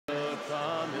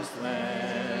promised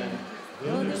land.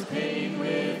 Though there's pain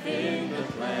within the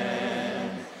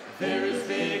plan, there is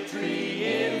victory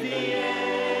in the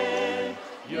end.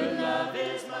 Your love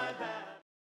is my battle.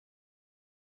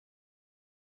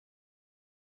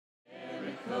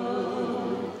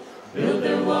 Jericho, build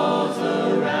their walls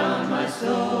around my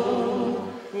soul.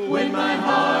 When my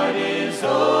heart is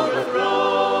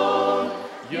overthrown,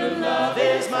 your love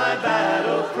is my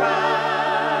battle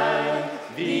cry,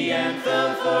 the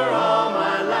anthem for all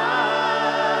my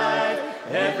life.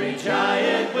 Every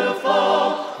giant will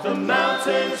fall, the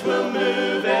mountains will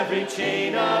move, every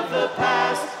chain of the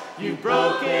past you've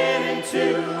broken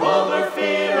into. Over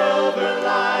fear, over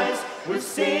lies, we're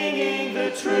singing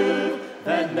the truth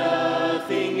that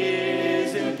nothing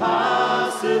is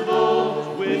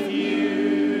impossible with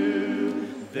you.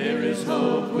 There is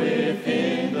hope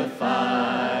within the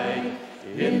fight,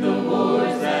 in the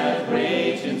wars that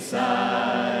rage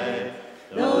inside.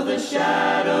 Though the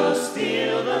shadows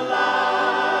steal the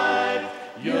light,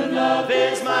 your love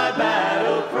is my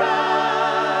battle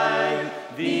cry,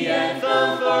 the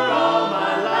anthem for all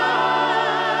my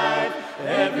life.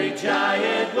 Every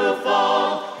giant will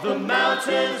fall, the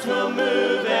mountains will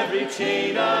move, every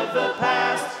chain of the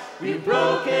past we've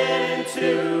broken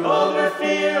into. Over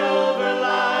fear, over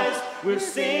lies, we're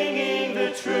singing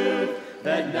the truth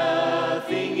that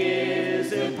nothing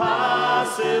is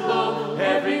impossible.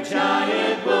 Every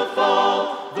giant will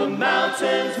fall, the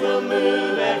mountains will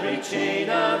move, every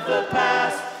chain of the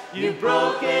past you've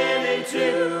broken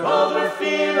into. Over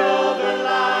fear, over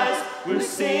lies, we're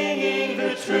singing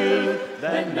the truth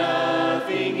that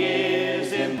nothing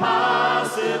is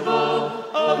impossible.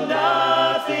 Oh,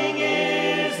 nothing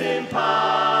is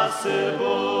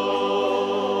impossible.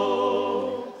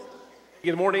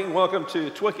 Good morning. Welcome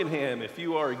to Twickenham. If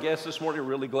you are a guest this morning, we're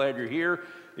really glad you're here.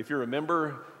 If you're a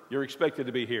member, you're expected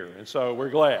to be here, and so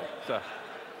we're glad. So,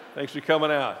 thanks for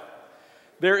coming out.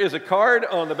 There is a card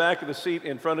on the back of the seat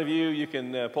in front of you. You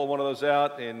can pull one of those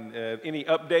out, and any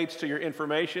updates to your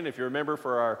information, if you're a member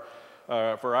for our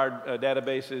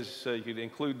databases, you can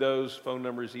include those, phone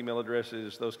numbers, email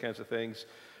addresses, those kinds of things.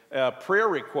 Prayer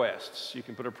requests, you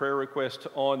can put a prayer request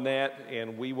on that,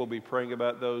 and we will be praying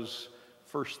about those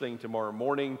first thing tomorrow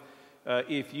morning.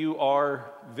 If you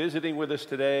are visiting with us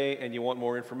today and you want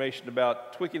more information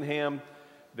about Twickenham,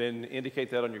 then indicate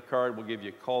that on your card. We'll give you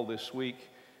a call this week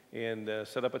and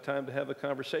set up a time to have a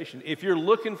conversation. If you're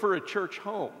looking for a church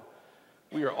home,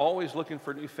 we are always looking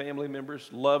for new family members.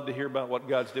 Love to hear about what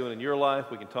God's doing in your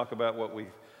life. We can talk about what we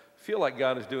feel like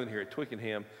God is doing here at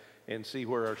Twickenham and see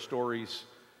where our stories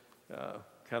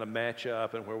kind of match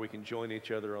up and where we can join each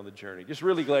other on the journey. Just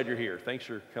really glad you're here. Thanks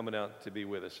for coming out to be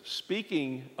with us.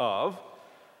 Speaking of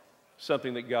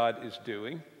something that God is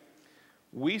doing,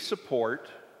 we support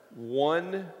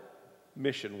one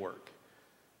mission work.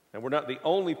 And we're not the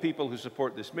only people who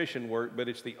support this mission work, but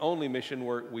it's the only mission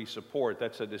work we support.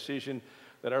 That's a decision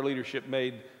that our leadership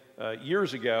made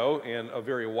years ago, and a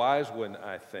very wise one,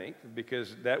 I think,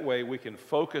 because that way we can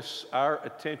focus our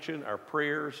attention, our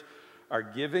prayers, our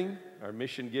giving, our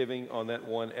mission giving on that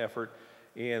one effort.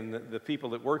 And the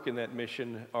people that work in that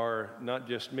mission are not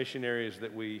just missionaries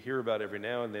that we hear about every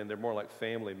now and then, they're more like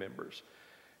family members.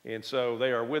 And so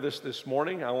they are with us this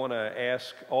morning. I want to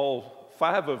ask all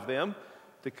 5 of them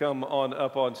to come on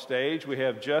up on stage. We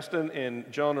have Justin and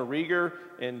Jonna Rieger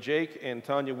and Jake and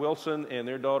Tanya Wilson and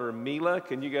their daughter Mila.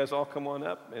 Can you guys all come on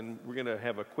up? And we're going to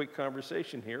have a quick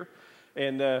conversation here.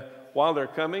 And while they're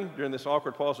coming, during this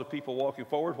awkward pause of people walking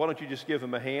forward, why don't you just give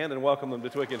them a hand and welcome them to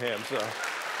Twickenham.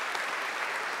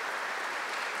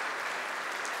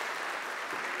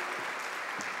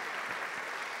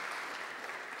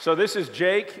 So this is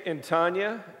Jake and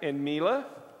Tanya and Mila,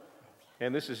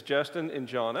 and this is Justin and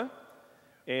Jonna.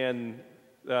 And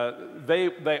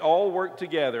they all work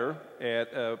together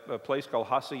at a place called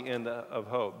Hacienda of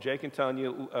Hope. Jake and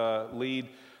Tanya lead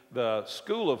the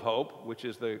School of Hope, which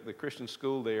is the Christian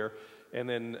school there. And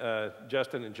then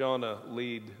Justin and Jonna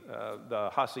lead the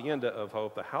Hacienda of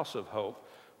Hope, the House of Hope,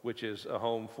 which is a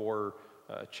home for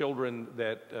children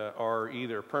that are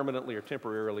either permanently or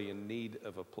temporarily in need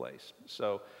of a place.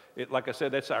 So, like I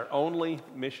said, that's our only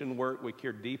mission work. We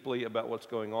care deeply about what's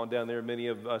going on down there. Many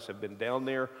of us have been down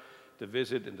there to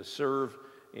visit and to serve,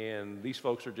 and these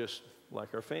folks are just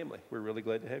like our family. We're really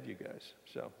glad to have you guys.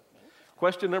 So,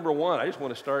 question number 1, I just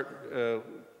want to start.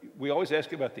 We always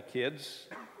ask about the kids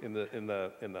in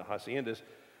the haciendas.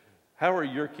 How are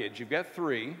your kids? You've got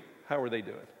 3. How are they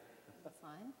doing?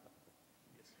 Fine.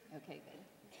 Okay, good.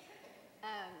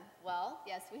 Well,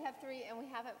 yes, we have 3, and we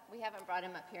haven't brought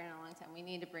them up here in a long time. We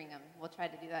need to bring them. We'll try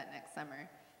to do that next summer.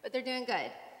 But they're doing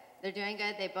good. They're doing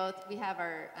good. We have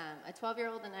a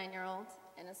 12-year-old, a 9-year-old,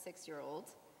 and a 6-year-old.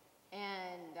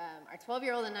 And our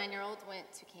 12-year-old and 9-year-old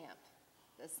went to camp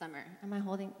this summer. Am I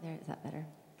holding? There, is that better?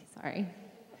 Okay, sorry.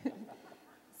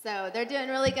 So they're doing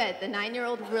really good. The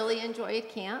 9-year-old really enjoyed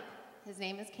camp. His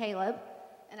name is Caleb.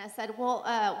 And I said, well,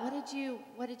 what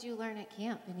did you learn at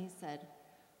camp? And he said,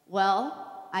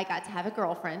 well, I got to have a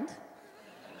girlfriend.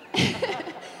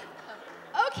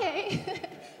 Okay.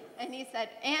 And he said,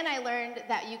 and I learned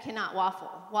that you cannot waffle.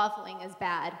 Waffling is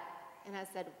bad. And I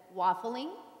said,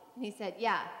 waffling? And he said,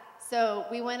 yeah. So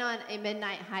we went on a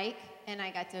midnight hike, and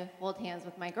I got to hold hands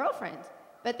with my girlfriend.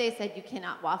 But they said, you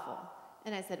cannot waffle.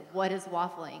 And I said, what is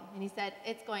waffling? And he said,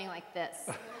 it's going like this.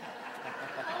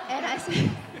 And I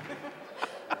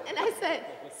said,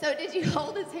 so did you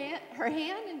hold her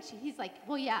hand? And he's like,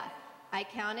 well, yeah. I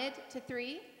counted to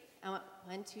 3. I went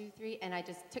 1, 2, 3, and I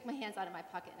just took my hands out of my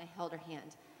pocket and I held her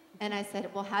hand. And I said,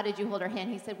 well, how did you hold her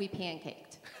hand? He said, we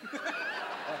pancaked.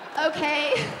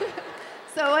 Okay.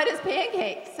 So what is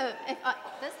pancake? So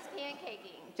this is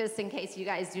pancaking, just in case you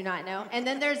guys do not know. And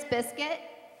then there's biscuit,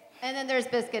 and then there's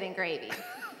biscuit and gravy.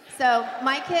 So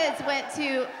my kids went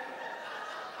to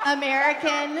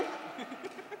American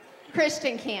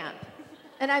Christian camp,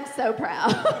 and I'm so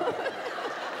proud.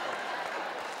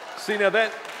 See, now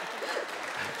that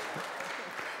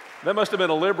must have been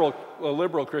a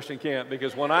liberal Christian camp,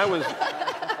 because when I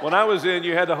was in,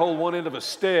 you had to hold one end of a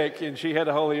stick, and she had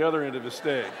to hold the other end of a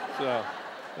stick. So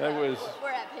that was. We're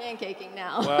at pancaking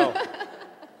now. Wow.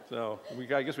 So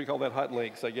I guess we call that hot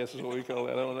links. I guess is what we call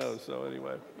that. I don't know. So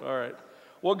anyway, all right.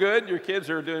 Well, good. Your kids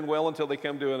are doing well until they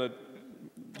come to a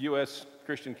U.S.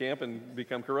 Christian camp and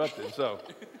become corrupted. So,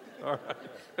 all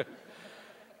right.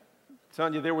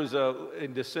 Tanya, there was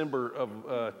in December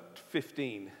of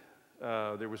 15.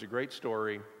 There was a great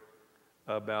story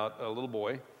about a little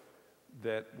boy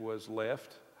that was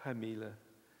left. Hi, Mila.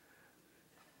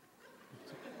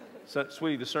 So,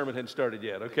 sweetie, the sermon hadn't started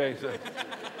yet, okay? So,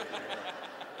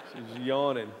 she's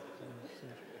yawning.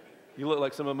 You look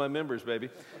like some of my members, baby.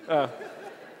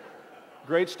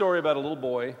 Great story about a little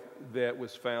boy that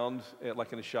was found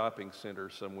in a shopping center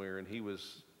somewhere, and he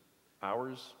was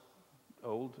hours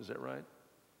old. Is that right?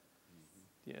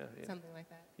 Yeah. Something like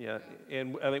that. Yeah,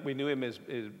 and I think we knew him as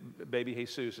Baby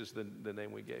Jesus is the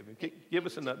name we gave him. Give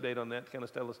us an update on that. Kind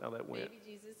of tell us how that went.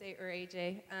 Baby Jesus, or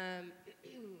AJ.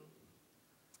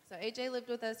 So AJ lived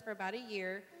with us for about a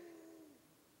year.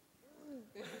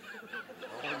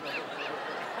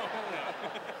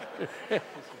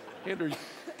 Andrew.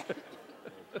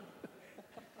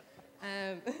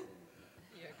 Yeah,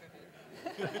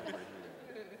 go ahead.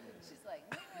 She's like,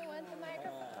 I want the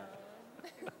microphone.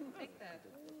 Take that.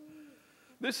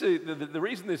 This is the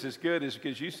reason this is good is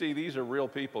because you see these are real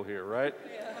people here, right?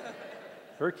 Yeah.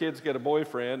 Her kid's got a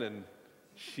boyfriend and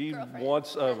she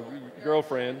wants a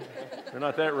girlfriend. They're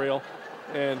not that real,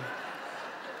 and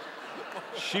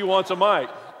she wants a mic.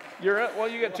 You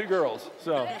got 2 girls,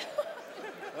 so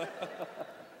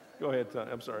go ahead, Tom.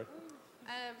 I'm sorry.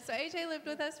 So AJ lived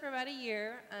with us for about a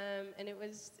year, and it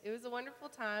was a wonderful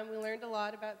time. We learned a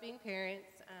lot about being parents,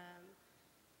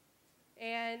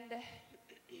 and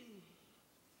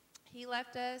he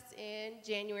left us in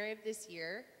January of this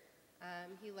year.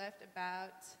 He left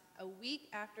about a week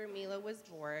after Mila was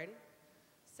born.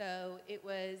 So it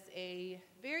was a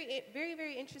very, very,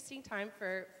 very interesting time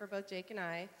for both Jake and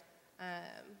I.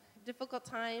 Difficult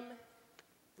time.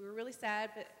 We were really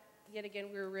sad, but yet again,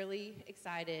 we were really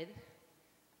excited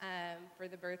for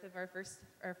the birth of our first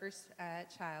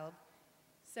child.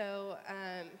 So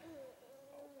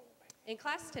in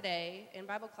class today, in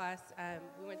Bible class,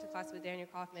 we went to class with Daniel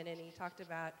Kaufman, and he talked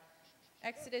about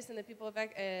Exodus and the people of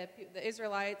the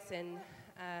Israelites, and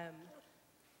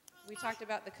we talked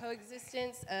about the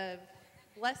coexistence of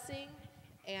blessing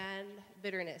and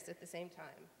bitterness at the same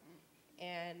time.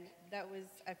 And that was,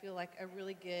 I feel like, a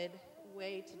really good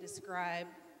way to describe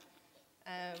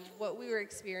what we were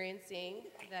experiencing,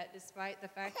 that despite the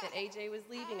fact that AJ was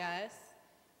leaving us,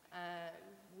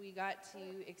 we got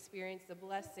to experience the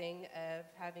blessing of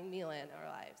having Mila in our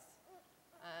lives.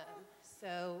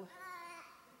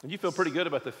 And you feel pretty good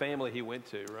about the family he went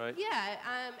to, right? Yeah,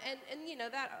 and you know,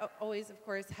 that always, of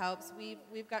course, helps.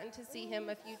 We've gotten to see him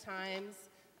a few times,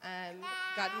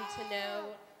 gotten to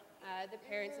know the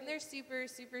parents, and they're super,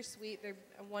 super sweet. They're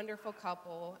a wonderful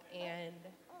couple, and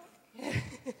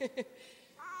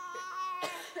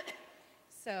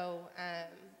so,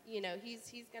 you know,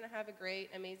 he's going to have a great,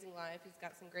 amazing life. He's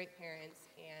got some great parents,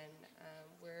 and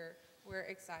we're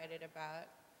excited about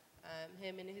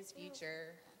him and his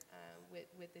future.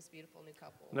 with this beautiful new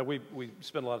couple. Now, we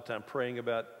spent a lot of time praying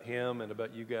about him and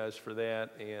about you guys for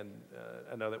that, and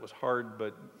I know that was hard,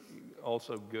 but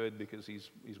also good because he's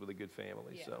with a good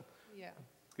family. Yeah. So, Yeah.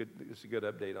 good. It's a good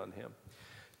update on him.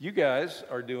 You guys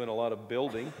are doing a lot of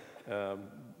building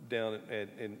down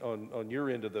on your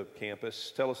end of the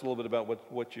campus. Tell us a little bit about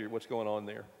what's going on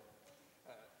there.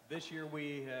 This year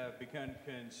we have begun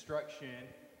construction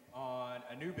on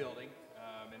a new building,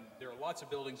 and there are lots of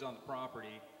buildings on the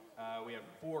property. We have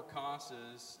 4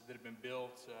 casas that have been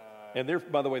built.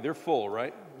 And by the way, they're full,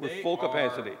 right? We're full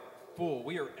capacity. Full.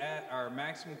 We are at our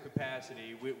maximum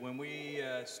capacity. When we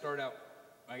started out,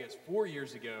 I guess 4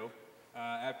 years ago,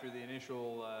 after the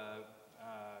initial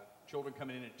children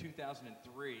coming in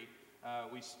 2003,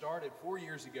 we started 4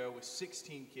 years ago with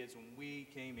 16 kids when we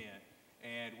came in.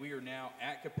 And we are now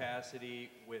at capacity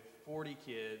with 40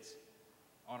 kids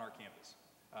on our campus.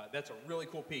 That's a really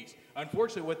cool piece.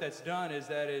 Unfortunately, what that's done is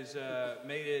that has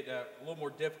made it a little more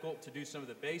difficult to do some of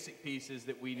the basic pieces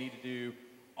that we need to do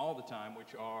all the time,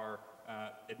 which are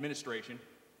administration,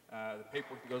 the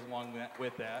paperwork that goes along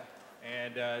with that.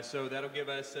 And so that'll give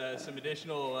us some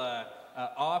additional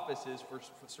offices for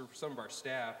some of our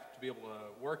staff to be able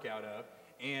to work out of,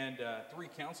 and 3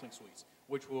 counseling suites,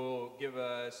 which will give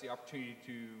us the opportunity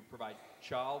to provide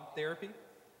child therapy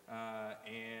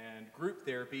and group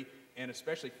therapy, and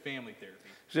especially family therapy.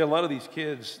 See, a lot of these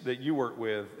kids that you work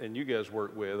with and you guys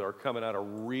work with are coming out of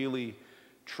really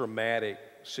traumatic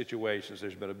situations.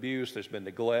 There's been abuse, there's been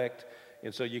neglect,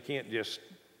 and so you can't just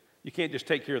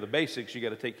take care of the basics. You got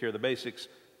to take care of the basics,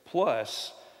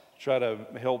 plus try to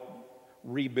help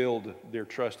rebuild their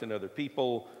trust in other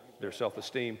people, their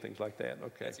self-esteem, things like that.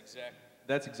 Okay.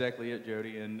 That's exactly it,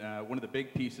 Jody. And one of the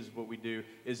big pieces of what we do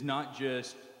is not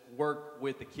just work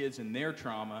with the kids and their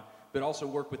trauma, but also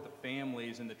work with the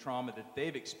families and the trauma that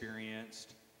they've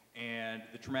experienced and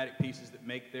the traumatic pieces that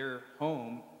make their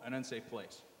home an unsafe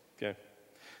place. Okay.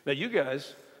 Now, you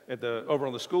guys over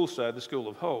on the school side, the School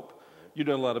of Hope, you're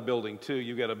doing a lot of building too.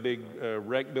 You've got a big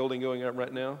rec building going up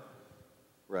right now.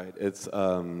 Right. It's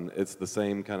the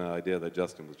same kind of idea that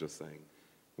Justin was just saying.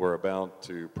 We're about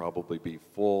to probably be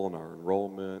full in our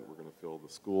enrollment. We're going to fill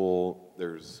the school.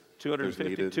 There's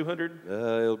 250, 200?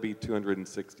 It'll be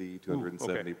 260,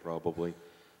 270 okay. Probably.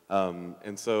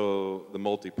 And so the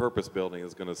multi-purpose building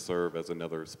is going to serve as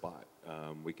another spot.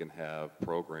 We can have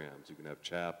programs. You can have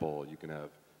chapel. You can have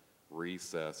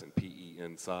recess and PE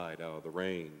inside, out of the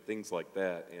rain, things like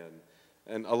that.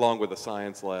 And along with a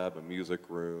science lab, a music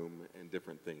room, and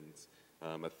different things.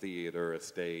 A theater, a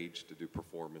stage to do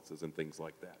performances and things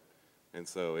like that. And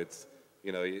so it's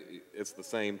the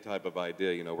same type of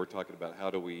idea. We're talking about how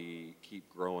do we keep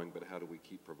growing, but how do we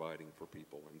keep providing for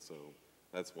people? And so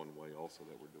that's one way also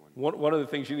that we're doing. One of the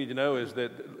things you need to know is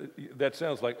that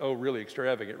sounds like, really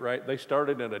extravagant, right? They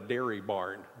started in a dairy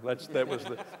barn.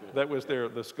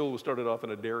 The school started off in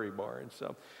a dairy barn.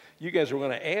 So you guys are going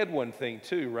to add one thing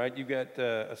too, right? You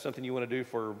got something you want to do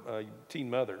for teen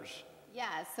mothers.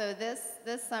 Yeah, so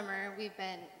this summer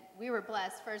we were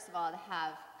blessed, first of all, to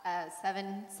have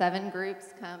seven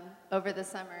groups come over the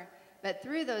summer. But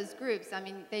through those groups,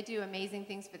 they do amazing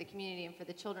things for the community and for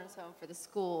the children's home, for the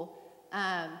school.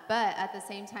 But at the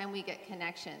same time, we get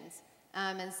connections.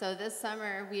 And so this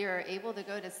summer, we are able to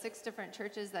go to 6 different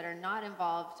churches that are not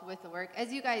involved with the work.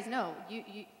 As you guys know,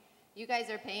 you guys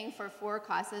are paying for 4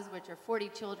 casas, which are 40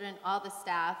 children, all the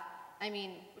staff.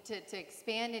 To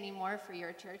expand any more for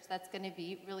your church, that's going to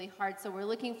be really hard. So we're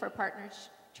looking for partner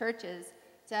churches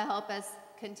to help us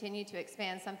continue to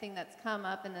expand. Something that's come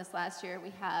up in this last year,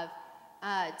 we have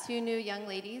 2 new young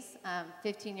ladies,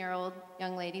 15-year-old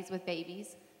young ladies with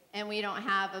babies, and we don't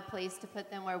have a place to put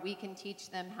them where we can teach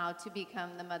them how to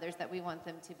become the mothers that we want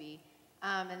them to be.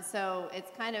 And so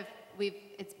it's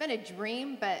it's been a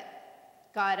dream, but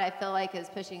God, I feel like, is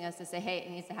pushing us to say, hey,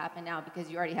 it needs to happen now because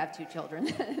you already have 2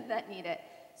 children that need it.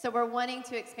 So we're wanting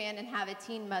to expand and have a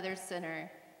teen mother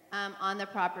center on the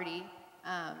property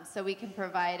so we can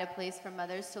provide a place for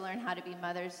mothers to learn how to be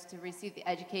mothers, to receive the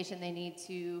education they need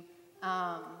to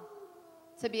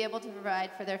be able to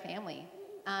provide for their family.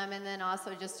 And then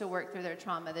also just to work through their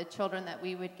trauma. The children that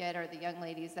we would get or the young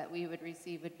ladies that we would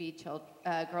receive would be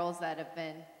girls that have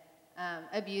been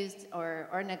abused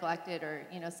or neglected or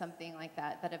something like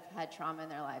that have had trauma in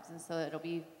their lives, and so it'll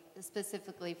be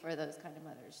specifically for those kind of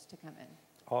mothers to come in.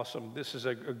 Awesome. This is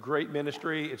a great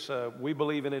ministry. We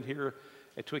believe in it here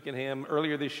at Twickenham.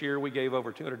 Earlier this year, we gave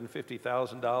over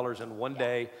 $250,000 in one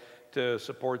day to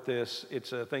support this.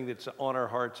 It's a thing that's on our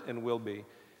hearts and will be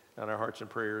on our hearts and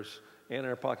prayers and in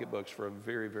our pocketbooks for a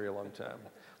very, very long time.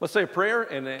 Let's say a prayer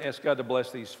and ask God to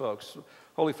bless these folks.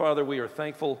 Holy Father, we are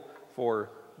thankful for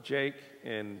Jake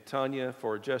and Tanya,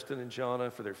 for Justin and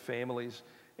Jonna, for their families,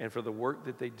 and for the work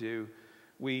that they do.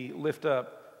 We lift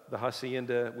up the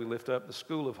Hacienda, we lift up the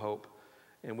School of Hope,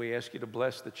 and we ask you to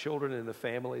bless the children and the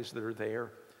families that are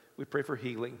there. We pray for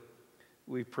healing.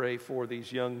 We pray for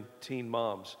these young teen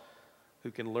moms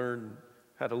who can learn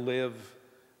how to live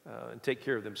and take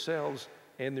care of themselves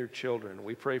and their children.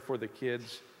 We pray for the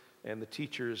kids and the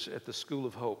teachers at the School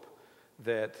of Hope,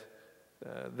 that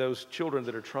those children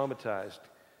that are traumatized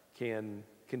can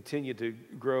continue to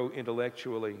grow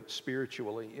intellectually,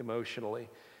 spiritually, emotionally,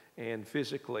 and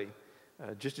physically,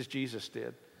 just as Jesus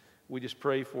did. We just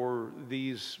pray for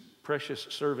these precious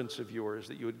servants of yours,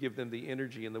 that you would give them the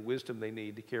energy and the wisdom they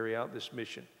need to carry out this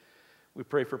mission. We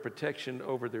pray for protection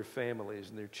over their families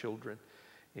and their children,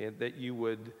 and that you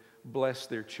would bless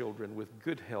their children with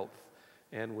good health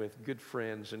and with good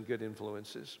friends and good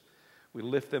influences. We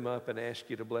lift them up and ask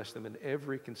you to bless them in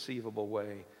every conceivable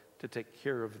way to take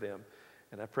care of them.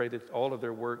 And I pray that all of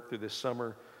their work through this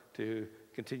summer to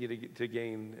continue to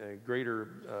gain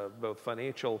greater both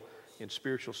financial and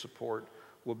spiritual support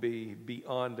will be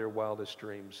beyond their wildest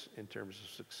dreams in terms of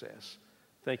success.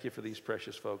 Thank you for these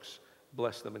precious folks.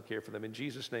 Bless them and care for them. In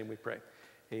Jesus' name we pray.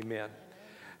 Amen.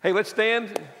 Hey, let's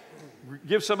stand.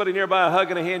 Give somebody nearby a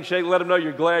hug and a handshake. Let them know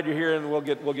you're glad you're here, and we'll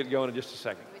get going in just a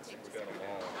second.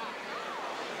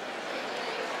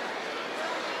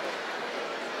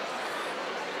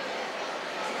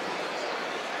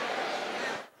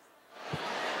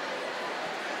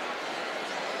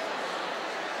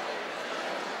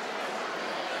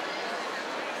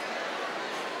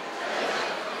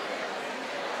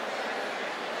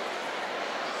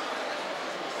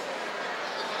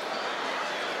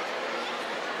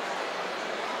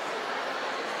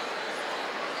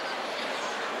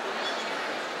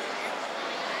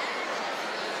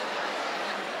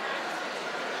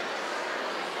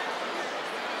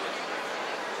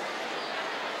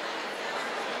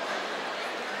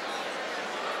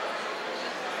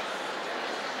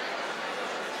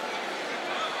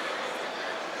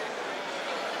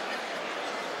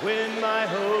 When my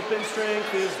hope and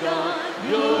strength is gone,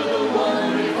 you're the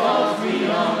one who calls me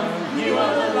on. You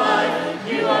are the light,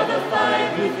 you are the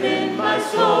fight within my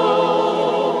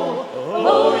soul.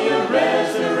 Oh, your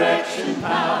resurrection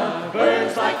power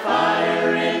burns like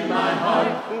fire in my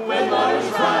heart. When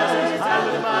waters rise, I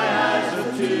lift my eyes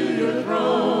up to your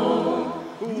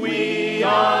throne. We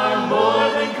are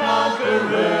more than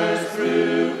conquerors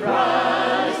through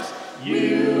Christ.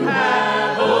 You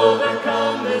have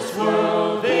overcome this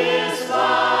world, this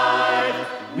life.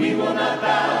 We will not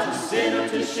bow to sin or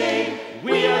to shame.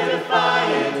 We are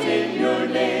defiant in your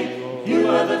name. You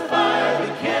are the fire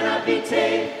that cannot be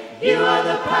tamed. You are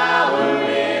the power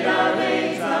in our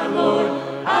veins, our Lord,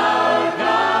 our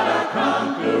God, our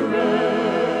conqueror.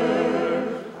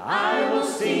 I will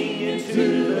sing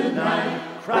into the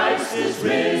night. Christ is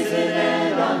risen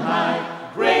and on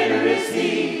high. Greater is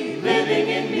he living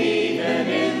in me than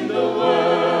in the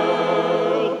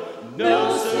world.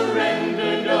 No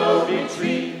surrender, no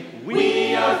retreat.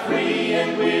 We are free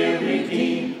and we're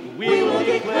redeemed. We will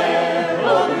declare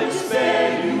over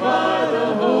despair, you are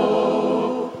the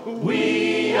hope.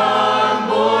 We are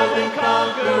more than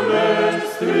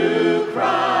conquerors through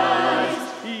Christ.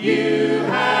 You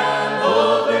have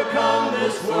overcome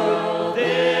this world,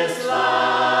 this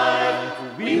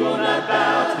life. We will not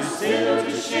bow to sin or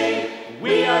to shame.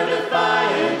 We are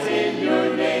defiant in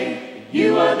your name.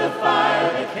 You are the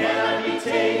fire that cannot be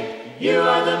tamed. You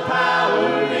are the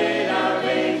power in our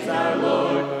veins, our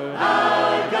Lord,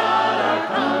 our God, our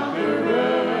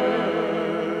conqueror.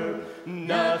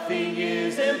 Nothing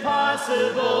is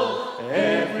impossible.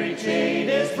 Every chain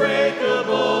is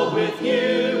breakable with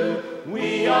you.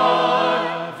 We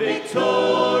are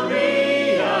victorious.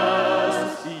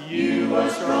 You are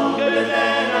stronger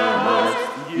than our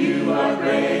hearts. You are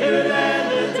greater than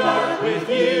the dark. With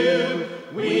you,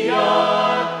 we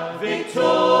are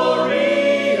victorious.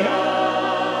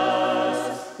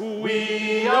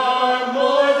 We are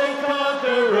more than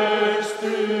conquerors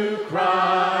through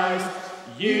Christ.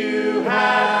 You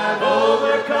have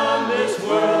overcome this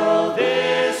world,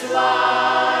 this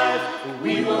life.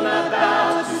 We will not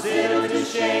bow to sin or to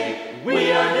shame.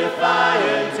 We are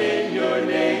defiant in your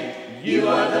name. You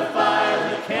are the fire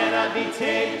that cannot be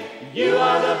tamed. You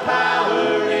are the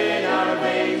power in our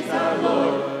veins, our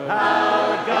Lord,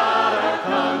 our God, our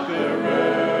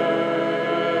conqueror.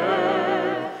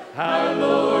 Our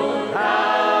Lord,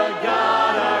 our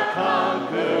God, our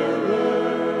conqueror.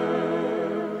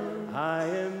 I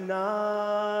am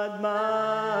not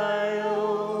my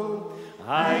own.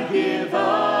 I give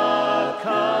up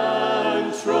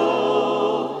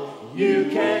control. You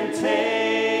can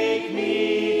take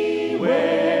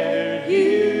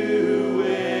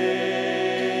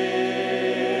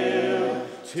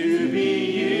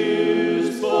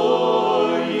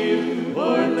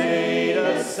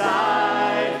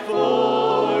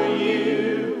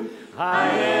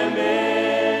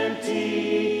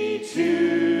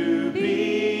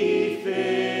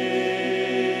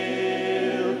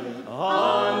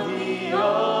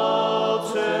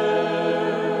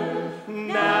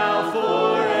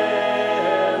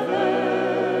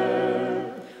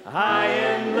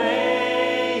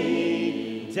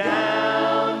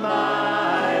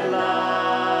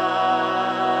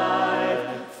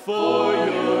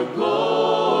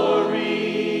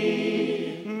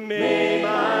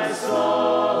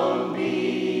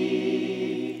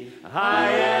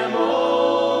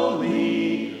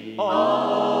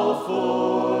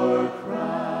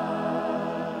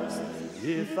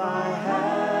If I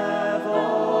have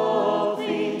all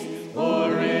things,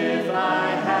 or if I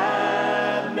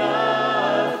have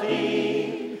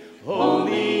nothing,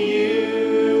 only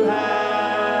you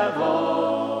have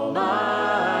all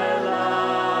my life.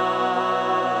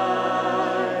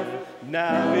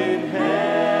 Now in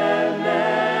heaven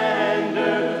and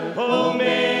earth, oh,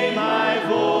 may my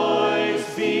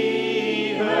voice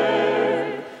be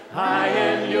heard. I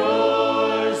am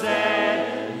yours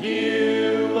and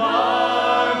you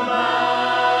are mine.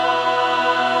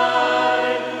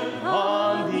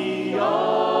 On the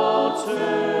altar,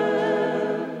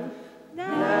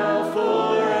 now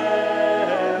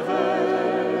forever,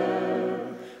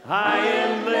 I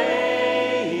am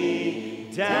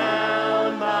laying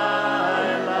down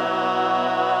my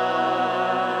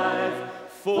life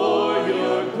for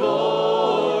your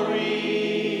glory.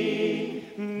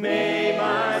 May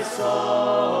my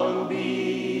song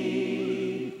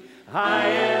be, I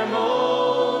am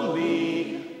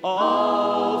only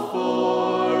all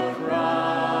for Christ.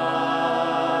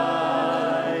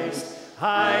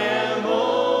 I am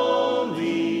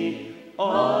only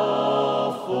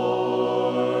all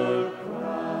for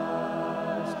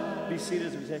Christ. Be seated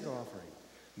as we take our offering.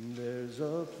 There's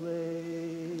a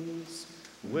place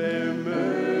where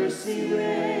mercy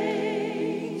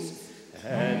reigns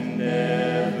and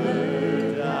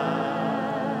never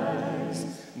dies.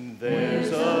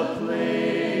 There's a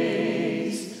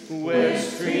place where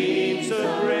streams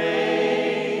of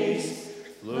grace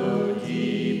flow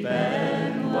deep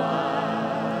and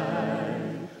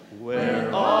wide,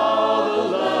 where all the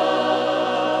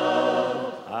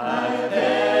love I've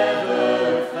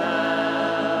ever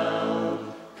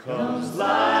found comes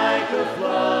like a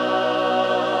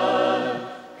flood,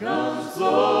 comes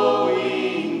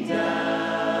flowing down.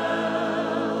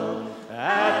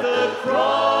 At the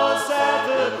cross,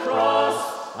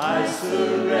 I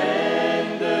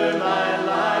surrender my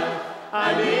life.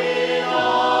 I'm in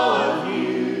all of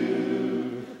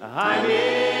you. I'm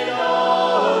in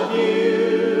all of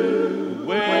you.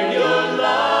 When your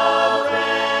love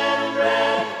ran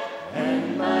red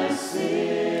and my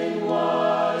sin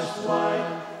washed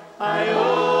white, I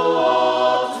owe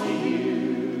all to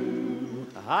you.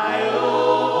 I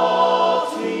owe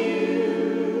all to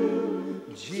you,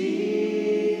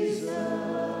 Jesus.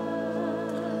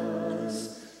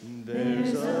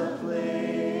 There's a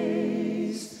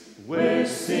place where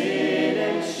sin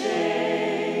and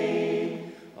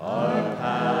shame are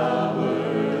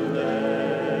powerless,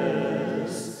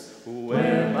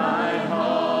 where my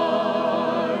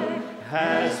heart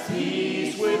has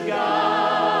peace with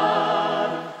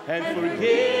God and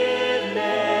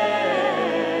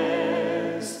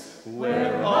forgiveness,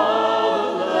 where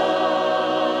all the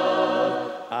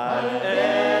love I've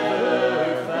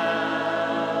ever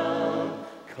found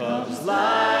comes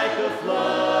like a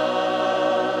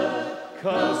flood,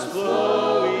 comes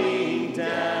flowing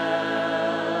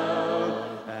down.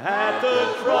 At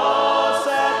the cross,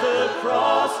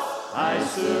 I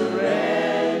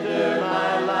surrender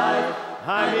my life.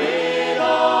 I'm in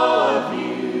all of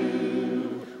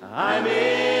you. I'm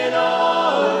in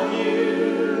all of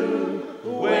you.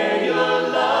 Where your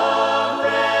love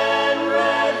ran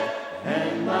red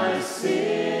and my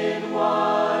sin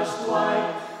washed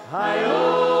white, I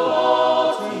owe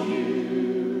all to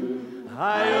you.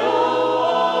 I owe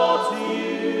all to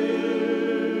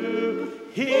you.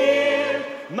 Here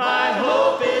my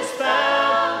hope is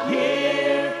found,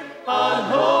 here on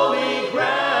holy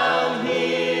ground.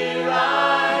 Here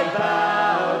I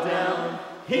bow down,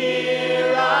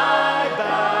 here I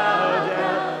bow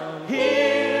down.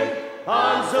 Here,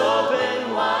 arms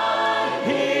open wide,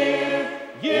 here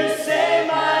you save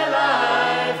my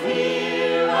life.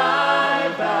 Here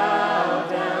I bow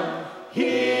down,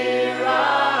 here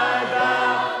I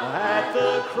bow. At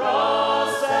the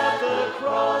cross,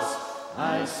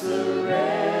 I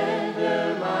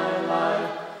surrender my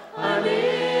life. I'm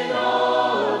in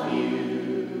all of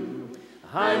you.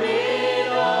 I'm in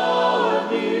all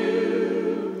of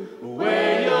you.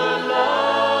 Where your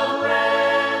love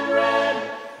ran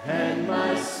red and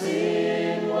my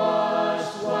sin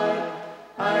washed white,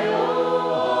 I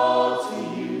owe all to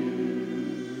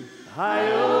you.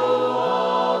 I owe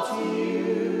all to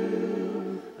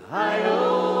you. I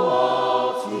owe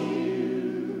all to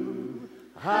you.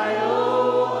 I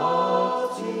owe all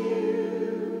to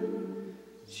you,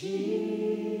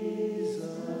 Jesus.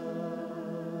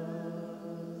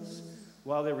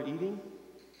 While they were eating,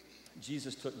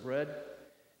 Jesus took bread,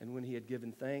 and when he had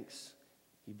given thanks,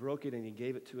 he broke it and he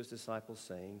gave it to his disciples,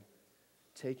 saying,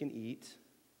 "Take and eat,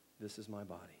 this is my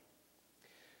body."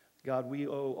 God, we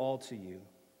owe all to you.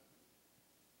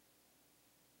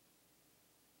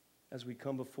 as we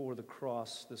come before the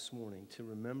cross this morning to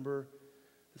remember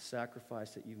the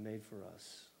sacrifice that you've made for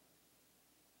us.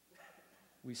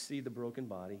 We see the broken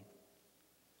body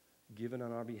given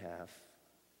on our behalf,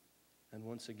 and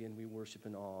once again we worship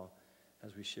in awe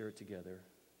as we share it together.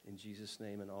 In Jesus'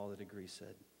 name, and all that agree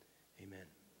said, amen.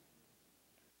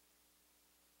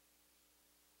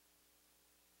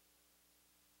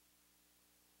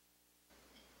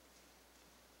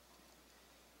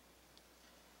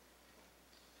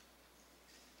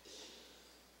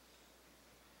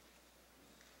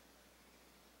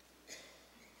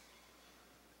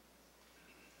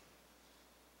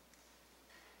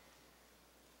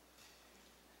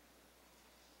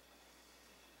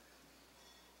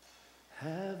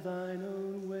 Have thine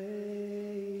own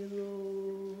way,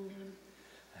 Lord.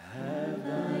 Have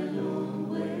thine own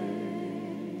way.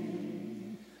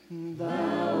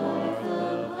 Thou art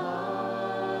the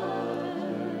potter.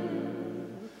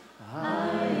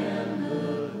 I am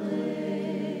the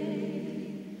clay.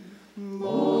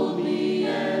 Mold me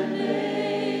and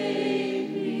make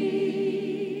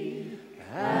me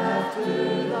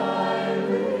after thy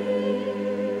will.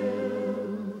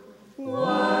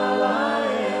 While I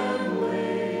am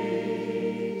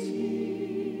waiting,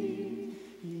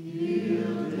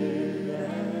 yielded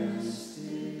and still,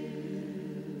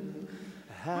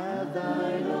 have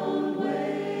thine own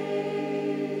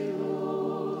way,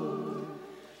 Lord,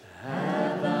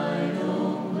 have thine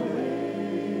own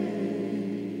way.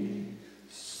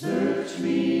 Search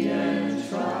me and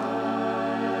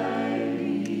try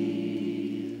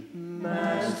me,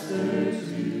 Master,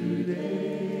 today.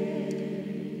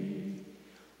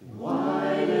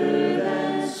 Whiter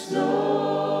than snow,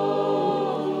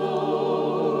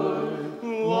 Lord,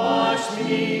 wash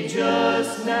me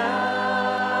just now,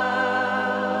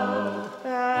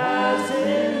 as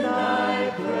in thy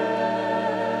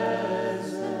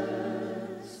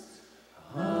presence,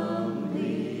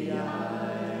 humbly I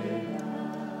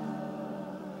bow.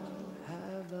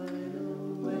 Have thine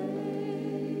own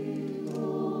way,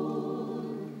 Lord,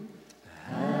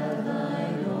 have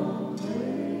thine own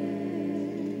way.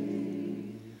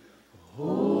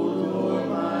 Hold o'er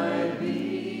my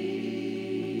being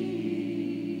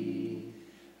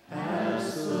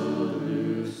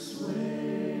absolute sway.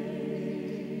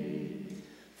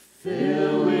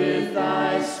 Fill with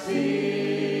thy spirit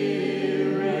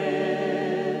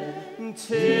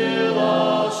till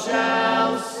all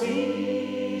shall see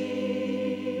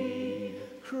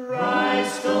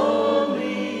Christ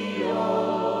only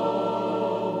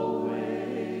always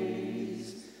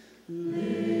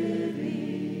living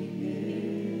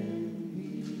in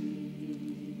me.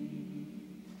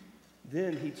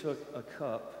 Then he took a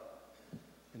cup,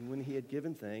 and when he had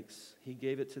given thanks, he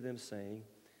gave it to them, saying,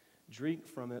 drink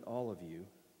from it, all of you.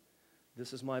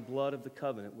 This is my blood of the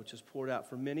covenant, which is poured out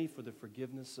for many for the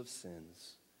forgiveness of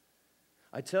sins.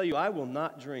 I tell you, I will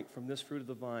not drink from this fruit of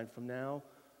the vine from now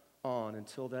on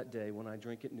until that day when I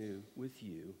drink it new with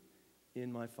you in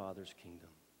my Father's kingdom.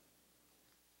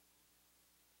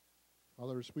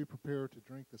 Father, as we prepare to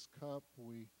drink this cup,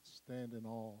 we stand in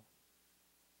awe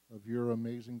of your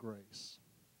amazing grace.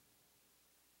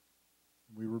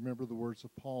 We remember the words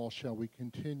of Paul, shall we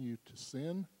continue to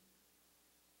sin,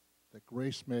 that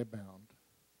grace may abound?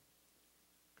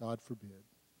 God forbid.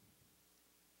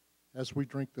 As we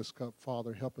drink this cup,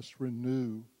 Father, help us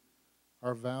renew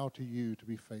our vow to you to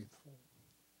be faithful,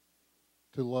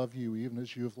 to love you even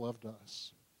as you have loved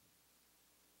us.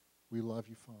 We love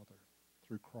you, Father.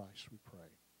 Through Christ we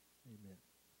pray. Amen.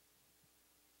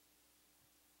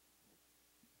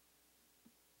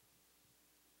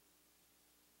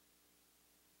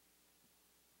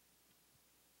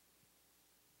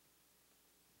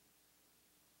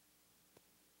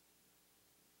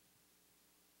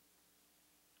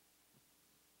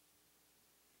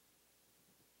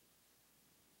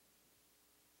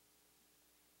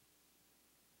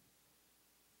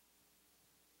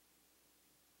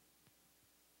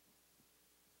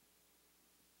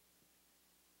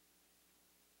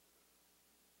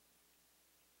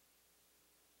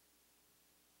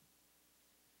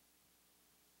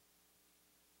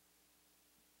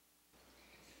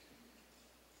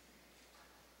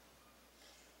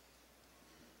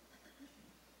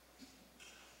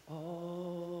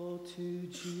 All to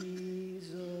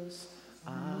Jesus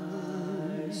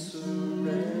I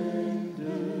surrender.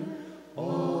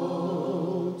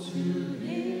 All to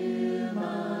him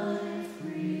I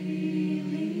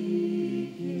freely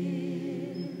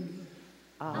give.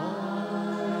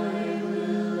 I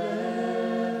will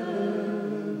ever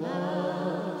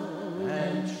love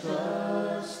and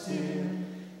trust him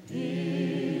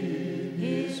in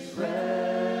his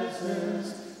presence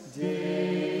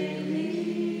daily.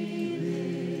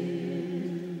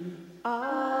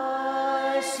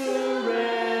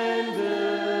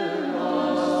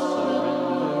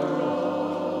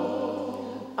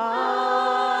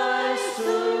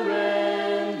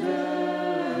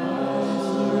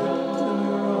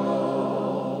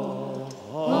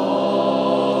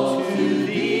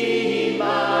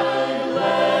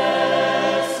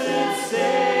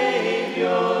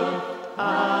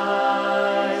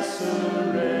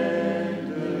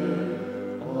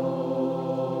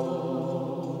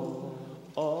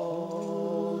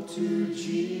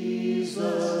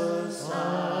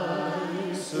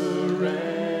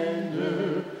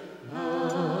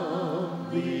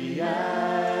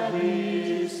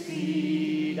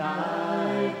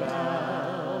 I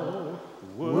bow.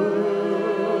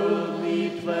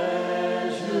 Worldly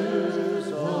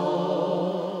pleasures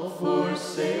all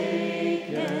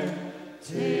forsaken,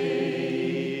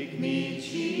 take me,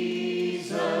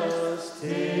 Jesus,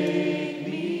 take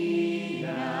me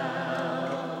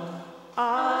now.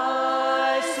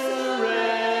 I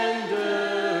surrender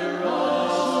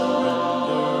all.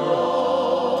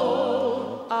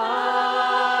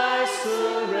 I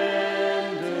surrender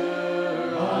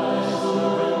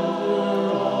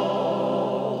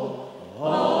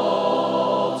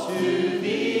all to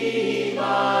Thee,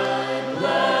 my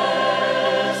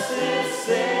blessed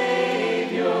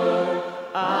Savior.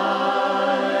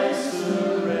 I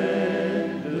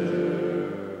surrender.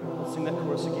 Let's sing that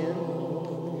chorus again.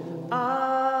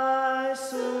 I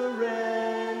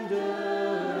surrender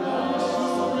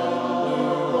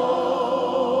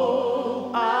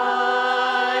all.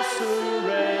 I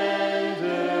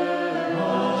surrender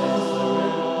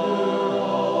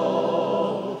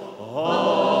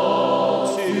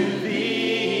all to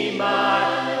Thee,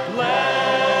 my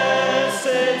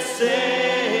blessed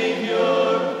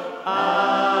Savior.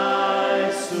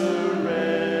 I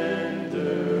surrender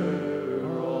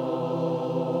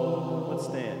all. Let's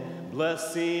stand.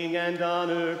 Blessing and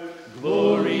honor,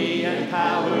 glory and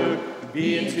power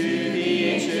be unto the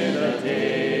Ancient of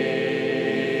Days.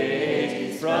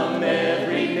 From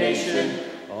every nation,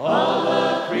 all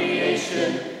of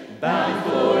creation, bow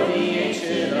before the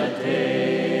Ancient of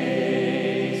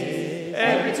Days.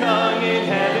 Every tongue in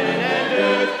heaven and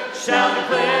earth shall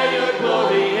declare your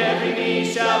glory. Every knee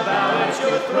shall bow at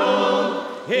your throne.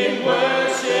 In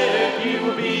worship you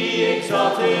will be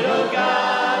exalted, O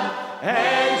God,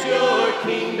 and your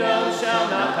kingdom shall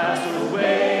not pass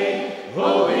away,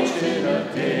 O Ancient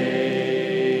of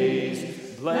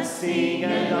Days. Blessing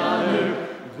and honor,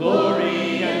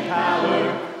 glory and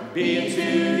power be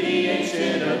unto the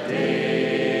Ancient of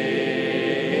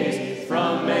Days.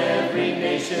 From every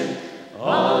nation,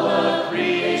 all of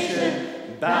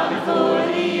creation, bow before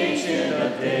the Ancient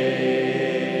of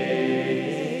Days.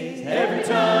 Every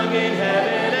tongue in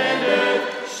heaven and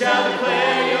earth shall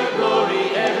declare your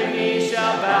glory. Every knee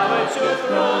shall bow at your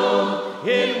throne.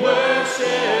 In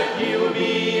worship you will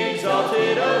be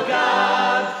exalted, O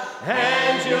God,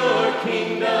 and your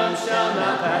kingdom shall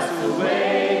not pass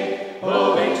away,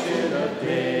 O Ancient of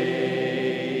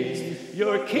Days.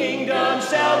 Your kingdom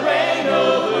shall reign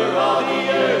over all the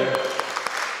earth.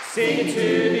 Sing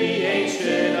to the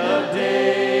Ancient of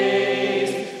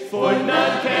Days, for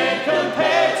none can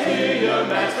compare to your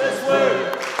matchless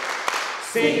worth.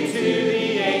 Sing to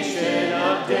the Ancient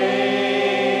of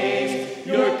Days,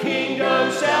 your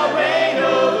kingdom shall reign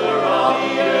over all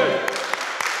the earth.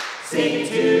 Sing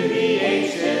to the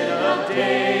Ancient of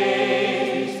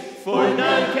Days, for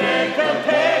none can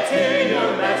compare to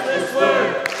your matchless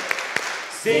worth.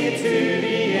 Sing to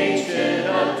the Ancient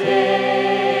of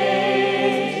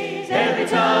Days. Every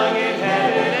tongue in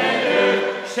heaven and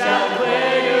earth shall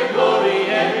declare your glory.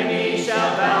 Every knee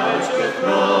shall bow at your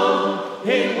throne.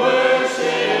 In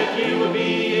worship you will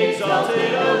be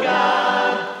exalted, O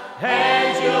God,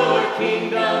 and your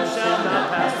kingdom shall not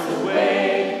pass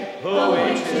away, O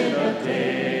Ancient of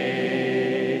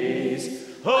Days.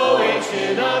 O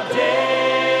Ancient of Days.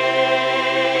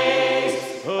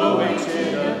 O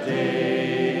Ancient of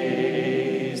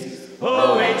Days.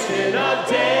 O Ancient of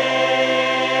Days.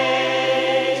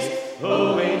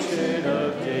 O Ancient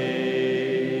of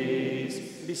Days.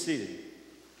 Be seated.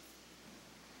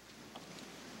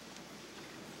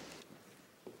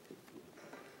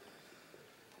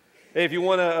 Hey, if you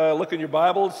want to look in your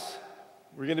Bibles,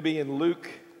 we're going to be in Luke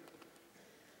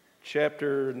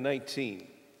chapter 19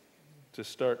 to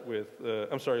start with.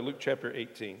 Luke chapter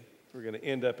 18. We're going to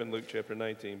end up in Luke chapter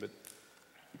 19, but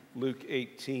Luke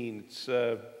 18. It's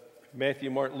Matthew,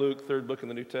 Mark, Luke, third book in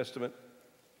the New Testament,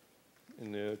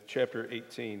 in chapter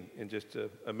 18 in just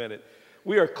a minute.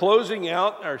 We are closing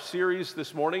out our series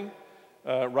this morning,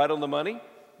 Right on the Money,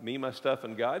 Me, My Stuff,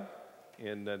 and God.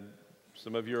 And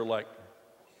some of you are like,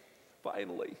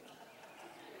 finally.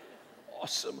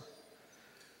 Awesome.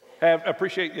 I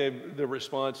appreciate the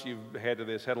response you've had to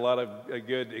this. Had a lot of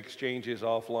good exchanges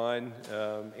offline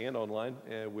and online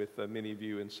with many of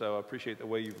you, and so I appreciate the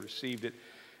way you've received it.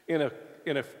 In a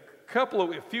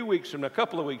few weeks from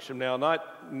now,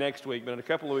 not next week, but in a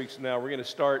couple of weeks from now, we're going to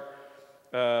start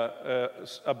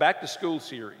a back-to-school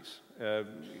series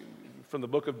from the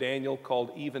book of Daniel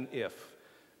called Even If.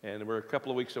 And we're a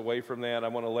couple of weeks away from that.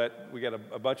 We got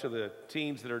a bunch of the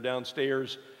teens that are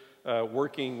downstairs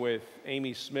working with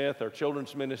Amy Smith, our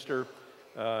children's minister.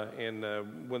 And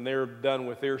when they're done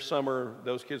with their summer,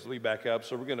 those kids will be back up.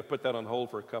 So we're going to put that on hold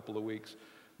for a couple of weeks.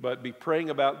 But be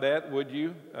praying about that, would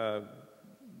you?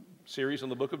 Series on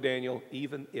the book of Daniel,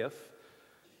 even if.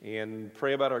 And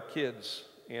pray about our kids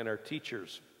and our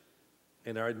teachers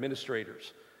and our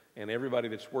administrators and everybody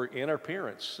that's working, and our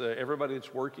parents, everybody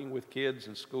that's working with kids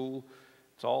in school.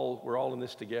 We're all in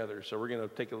this together. So we're going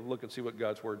to take a look and see what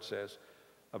God's Word says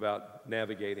about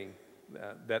navigating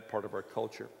that part of our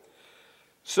culture.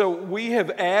 So we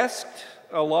have asked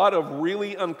a lot of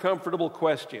really uncomfortable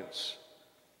questions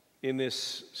in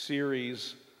this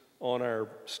series on our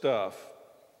stuff.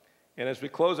 And as we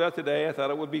close out today, I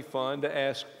thought it would be fun to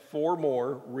ask 4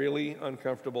 more really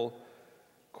uncomfortable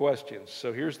questions.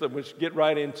 So let's get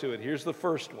right into it. Here's the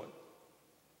first one.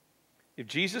 If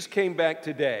Jesus came back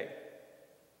today,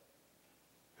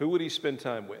 who would he spend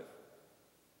time with?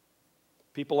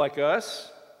 People like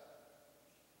us?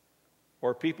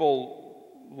 Or people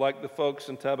like the folks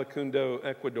in Tabacundo,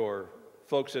 Ecuador,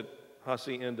 folks at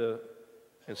Hacienda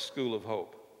and School of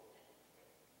Hope?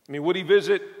 I mean, would he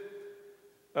visit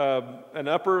an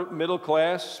upper middle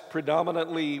class,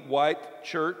 predominantly white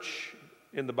church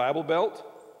in the Bible Belt?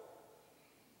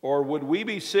 Or would we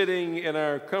be sitting in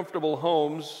our comfortable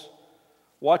homes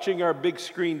watching our big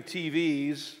screen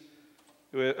TVs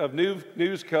of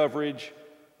news coverage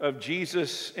of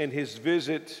Jesus and his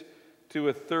visit to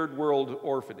a third world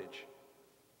orphanage?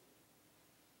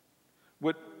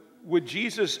 Would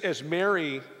Jesus, as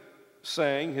Mary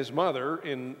sang, his mother,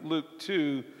 in Luke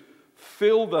 2,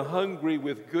 fill the hungry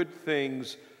with good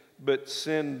things, but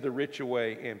send the rich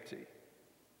away empty?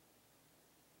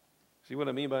 See what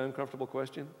I mean by uncomfortable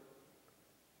question?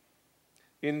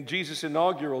 In Jesus'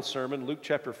 inaugural sermon, Luke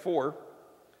chapter 4,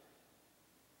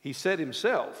 he said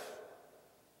himself,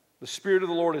 "The Spirit of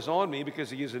the Lord is on me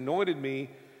because he has anointed me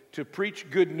to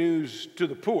preach good news to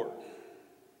the poor."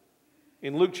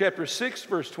 In Luke chapter 6,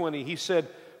 verse 20, he said,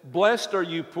 "Blessed are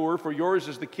you poor, for yours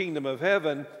is the kingdom of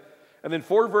heaven." And then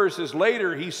 4 verses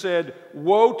later, he said,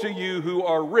 "Woe to you who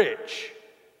are rich."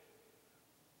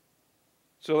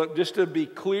 So just to be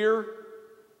clear,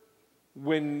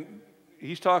 when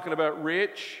he's talking about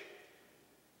rich,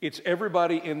 it's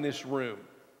everybody in this room.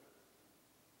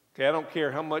 Okay, I don't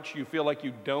care how much you feel like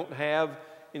you don't have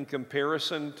in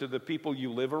comparison to the people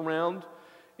you live around,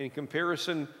 in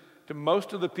comparison to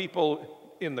most of the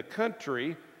people in the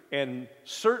country, and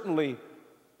certainly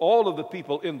all of the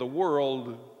people in the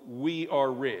world, we are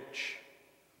rich.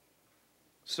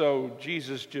 So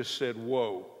Jesus just said,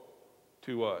 woe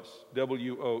to us,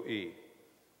 W-O-E.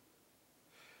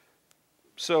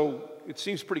 So it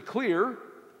seems pretty clear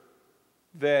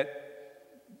that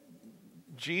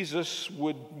Jesus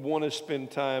would want to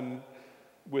spend time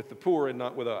with the poor and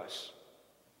not with us,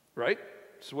 right?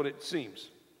 That's what it seems.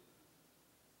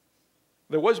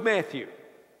 There was Matthew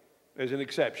as an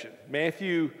exception.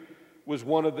 Matthew was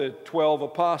one of the 12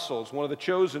 apostles, one of the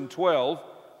chosen 12,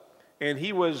 and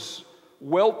he was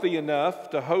wealthy enough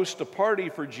to host a party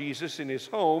for Jesus in his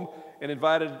home and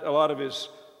invited a lot of his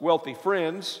wealthy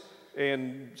friends.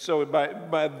 And so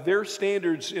by their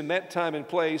standards in that time and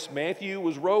place, Matthew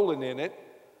was rolling in it.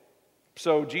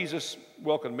 So Jesus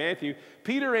welcomed Matthew.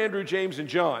 Peter, Andrew, James, and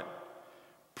John,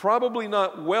 probably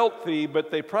not wealthy,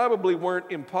 but they probably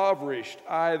weren't impoverished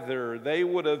either. They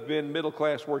would have been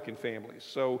middle-class working families.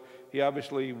 So he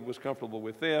obviously was comfortable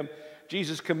with them.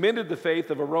 Jesus commended the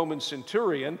faith of a Roman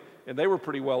centurion, and they were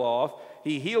pretty well off.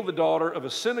 He healed the daughter of a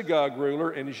synagogue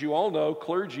ruler, and as you all know,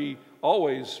 clergy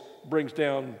always brings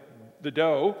down the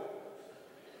dough.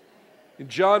 In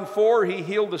John 4, he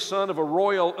healed the son of a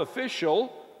royal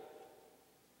official.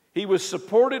 He was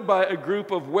supported by a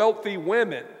group of wealthy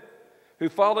women who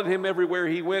followed him everywhere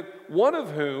he went, one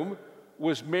of whom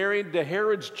was married to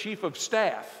Herod's chief of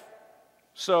staff.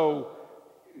 So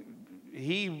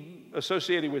he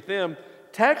associated with them.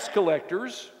 Tax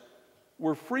collectors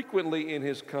were frequently in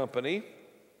his company,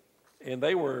 and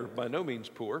they were by no means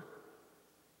poor.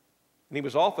 And he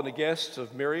was often a guest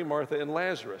of Mary, Martha, and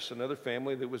Lazarus, another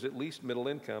family that was at least middle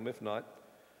income, if not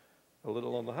a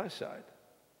little on the high side.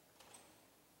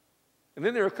 And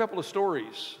then there are a couple of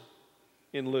stories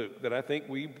in Luke that I think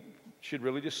we should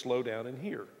really just slow down and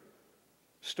hear.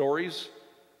 Stories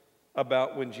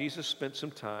about when Jesus spent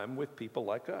some time with people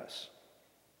like us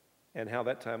and how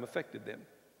that time affected them.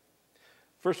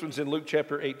 First one's in Luke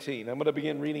chapter 18. I'm going to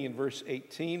begin reading in verse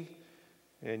 18,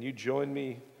 and you join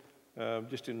me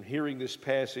just in hearing this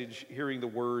passage, hearing the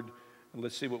word, and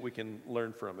let's see what we can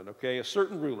learn from it, okay? A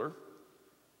certain ruler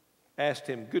asked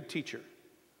him, "Good teacher,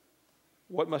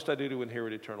 what must I do to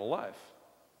inherit eternal life?"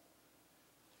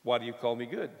 "Why do you call me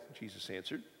good?" Jesus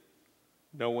answered.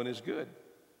 "No one is good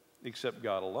except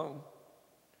God alone.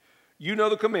 You know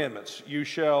the commandments. You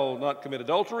shall not commit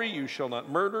adultery. You shall not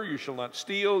murder. You shall not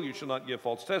steal. You shall not give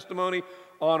false testimony.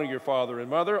 Honor your father and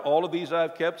mother. All of these I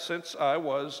have kept since I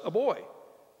was a boy,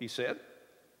 he said.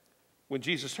 When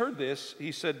Jesus heard this,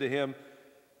 he said to him,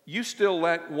 you still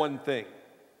lack one thing.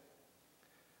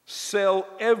 Sell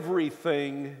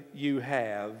everything you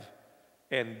have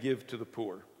and give to the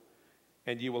poor,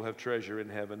 and you will have treasure in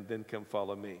heaven. Then come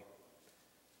follow me.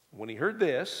 When he heard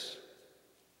this,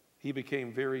 he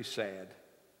became very sad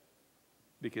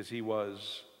because he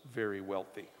was very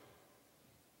wealthy.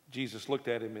 Jesus looked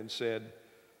at him and said,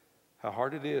 how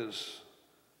hard it is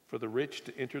for the rich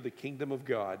to enter the kingdom of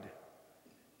God.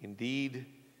 Indeed,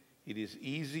 it is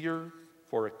easier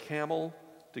for a camel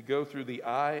to go through the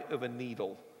eye of a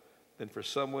needle than for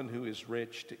someone who is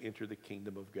rich to enter the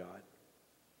kingdom of God.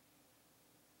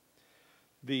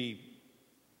 The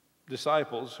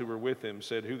disciples who were with him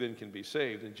said, who then can be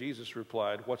saved? And Jesus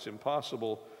replied, what's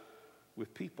impossible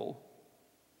with people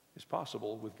is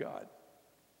possible with God.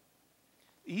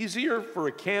 Easier for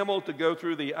a camel to go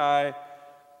through the eye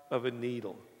of a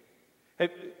needle.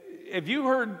 Have you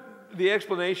heard the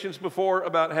explanations before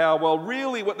about how, well,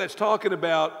 really what that's talking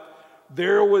about,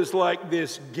 there was like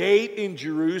this gate in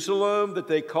Jerusalem that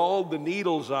they called the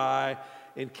needle's eye,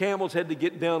 and camels had to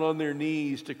get down on their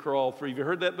knees to crawl through. Have you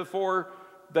heard that before?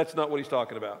 That's not what he's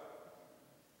talking about.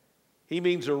 He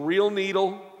means a real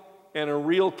needle and a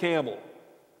real camel.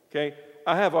 Okay?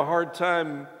 I have a hard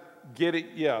time getting,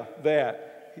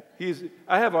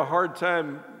 I have a hard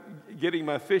time getting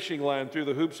my fishing line through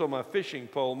the hoops on my fishing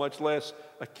pole, much less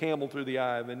a camel through the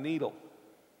eye of a needle.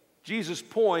 Jesus'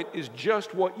 point is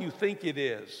just what you think it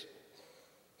is.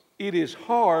 It is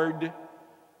hard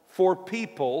for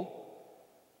people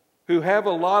who have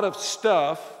a lot of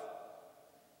stuff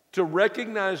to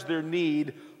recognize their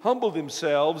need, humble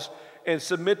themselves, and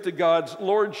submit to God's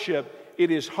lordship.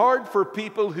 It is hard for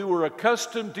people who are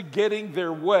accustomed to getting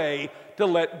their way to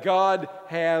let God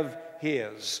have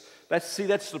His. That's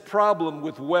the problem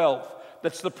with wealth.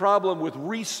 That's the problem with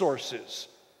resources.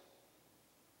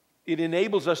 It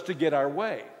enables us to get our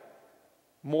way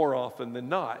more often than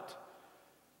not.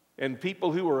 And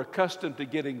people who are accustomed to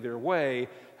getting their way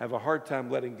have a hard time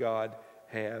letting God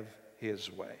have His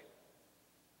way.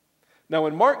 Now,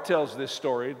 when Mark tells this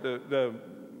story, the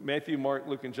Matthew, Mark,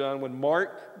 Luke, and John, when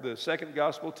Mark, the second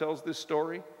gospel, tells this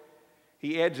story,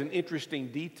 he adds an interesting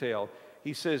detail.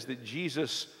 He says that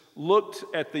Jesus looked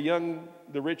at we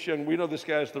know this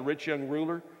guy as the rich young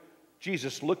ruler.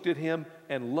 Jesus looked at him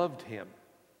and loved him.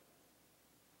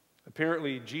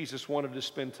 Apparently, Jesus wanted to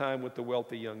spend time with the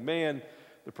wealthy young man.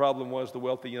 The problem was the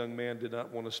wealthy young man did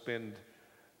not want to spend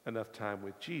enough time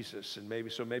with Jesus. And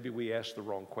maybe we asked the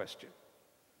wrong question.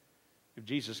 If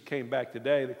Jesus came back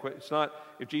today, it's not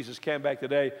if Jesus came back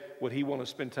today, would he want to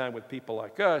spend time with people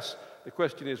like us? The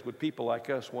question is, would people like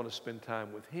us want to spend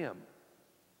time with him?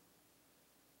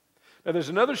 Now, there's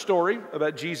another story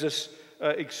about Jesus'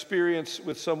 experience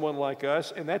with someone like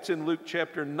us, and that's in Luke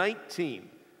chapter 19,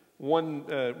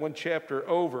 one chapter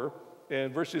over,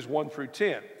 and verses 1 through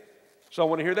 10. So I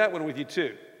want to hear that one with you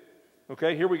too.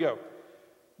 Okay, here we go.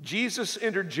 Jesus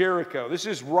entered Jericho. This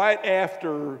is right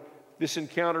after this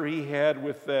encounter he had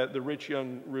with the rich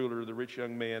young ruler, the rich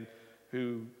young man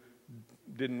who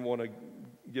didn't want to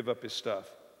give up his stuff.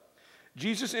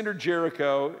 Jesus entered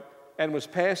Jericho and was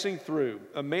passing through.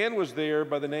 A man was there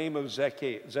by the name of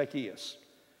Zacchaeus.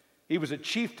 He was a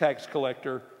chief tax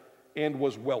collector and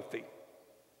was wealthy.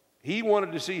 He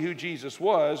wanted to see who Jesus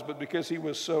was, but because he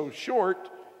was so short,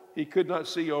 he could not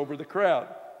see over the crowd.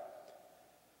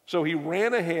 So he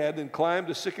ran ahead and climbed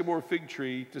a sycamore fig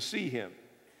tree to see him,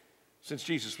 since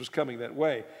Jesus was coming that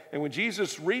way. And when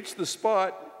Jesus reached the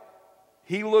spot,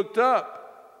 he looked up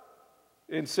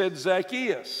and said,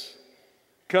 Zacchaeus,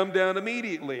 come down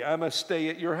immediately. I must stay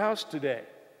at your house today.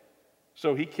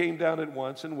 So he came down at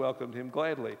once and welcomed him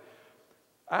gladly.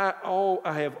 I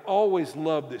have always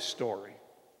loved this story.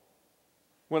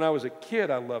 When I was a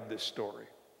kid, I loved this story.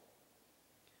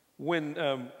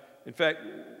 In fact,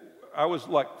 I was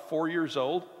like 4 years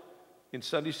old in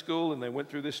Sunday school, and they went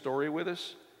through this story with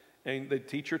us. And the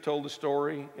teacher told the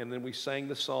story, and then we sang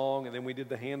the song, and then we did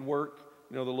the handwork,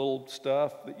 the little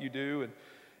stuff that you do.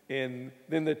 And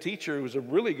then the teacher, who was a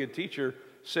really good teacher,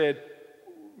 said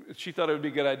she thought it would be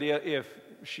a good idea if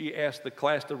she asked the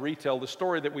class to retell the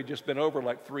story that we'd just been over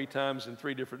like 3 times in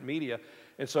 3 different media.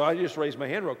 And so I just raised my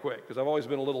hand real quick, because I've always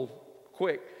been a little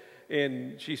quick.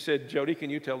 And she said, Jody, can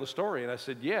you tell the story? And I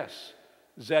said, yes.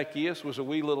 Zacchaeus was a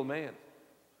wee little man.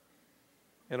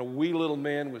 And a wee little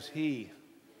man was he.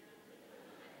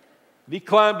 And he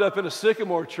climbed up in a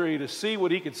sycamore tree to see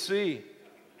what he could see.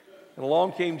 And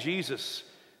along came Jesus.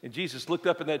 And Jesus looked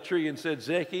up in that tree and said,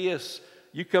 Zacchaeus,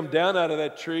 you come down out of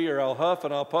that tree or I'll huff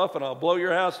and I'll puff and I'll blow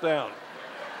your house down.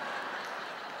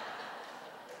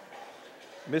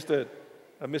 I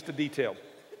missed a detail.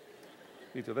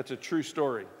 That's a true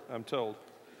story, I'm told.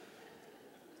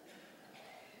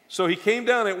 So he came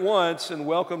down at once and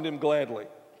welcomed him gladly.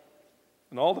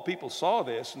 And all the people saw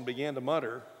this and began to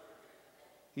mutter,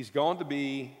 he's gone to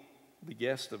be the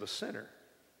guest of a sinner.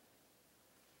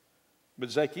 But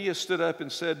Zacchaeus stood up and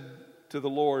said to the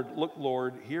Lord, look,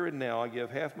 Lord, here and now I give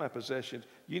half my possessions.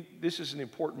 This is an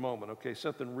important moment, okay?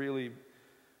 Something really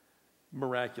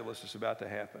miraculous is about to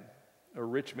happen. A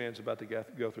rich man's about to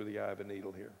go through the eye of a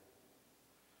needle here.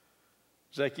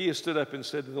 Zacchaeus stood up and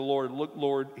said to the Lord, look,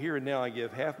 Lord, here and now I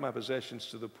give half my possessions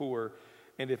to the poor,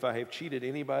 and if I have cheated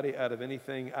anybody out of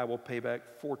anything, I will pay back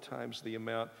 4 times the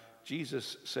amount.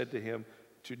 Jesus said to him,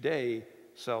 today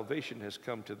salvation has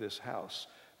come to this house,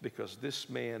 because this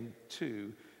man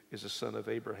too is a son of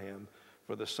Abraham.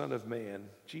 For the Son of Man,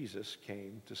 Jesus,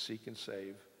 came to seek and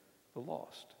save the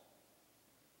lost.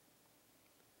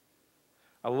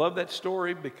 I love that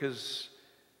story because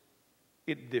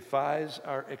it defies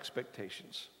our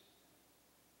expectations,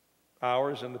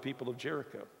 ours and the people of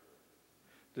Jericho.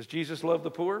 Does Jesus love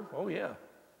the poor? Oh, yeah.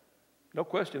 No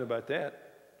question about that.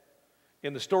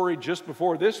 In the story just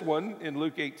before this one, in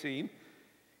Luke 18,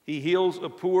 he heals a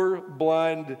poor,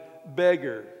 blind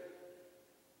beggar.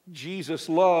 Jesus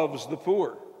loves the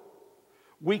poor.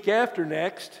 Week after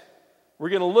next, we're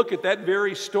going to look at that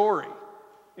very story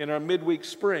in our midweek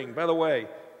spring. By the way,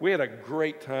 we had a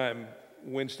great time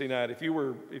Wednesday night. If you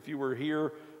were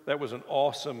here, that was an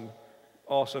awesome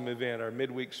event. Our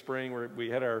midweek spring, where we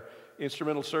had our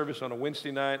instrumental service on a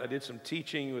Wednesday night. I did some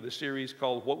teaching with a series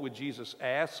called "What Would Jesus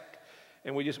Ask?"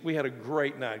 And we had a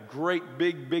great night. Great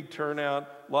big turnout.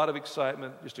 A lot of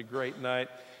excitement. Just a great night.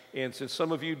 And since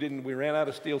some of you didn't, we ran out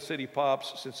of Steel City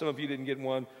Pops. Since some of you didn't get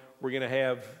one, we're going to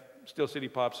have Steel City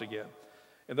Pops again.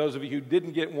 And those of you who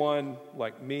didn't get one,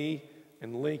 like me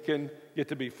and Lincoln, get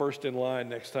to be first in line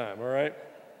next time, all right?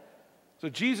 So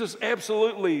Jesus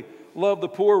absolutely loved the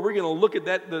poor. We're going to look at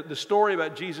that, the story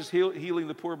about Jesus healing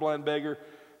the poor blind beggar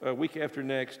week after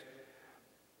next.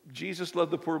 Jesus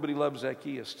loved the poor, but he loved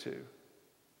Zacchaeus too.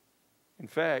 In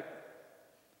fact,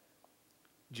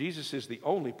 Jesus is the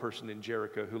only person in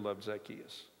Jericho who loved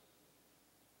Zacchaeus.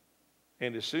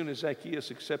 And as soon as Zacchaeus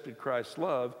accepted Christ's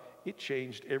love, it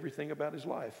changed everything about his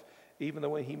life, even the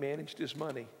way he managed his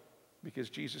money, because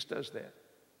Jesus does that.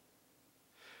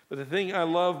 But the thing I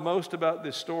love most about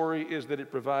this story is that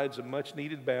it provides a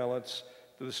much-needed balance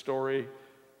to the story,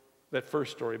 that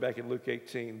first story back in Luke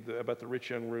 18 about the rich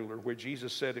young ruler, where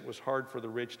Jesus said it was hard for the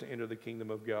rich to enter the kingdom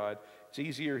of God. It's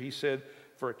easier, he said,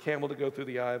 for a camel to go through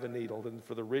the eye of a needle than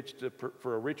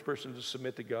for a rich person to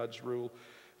submit to God's rule.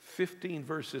 15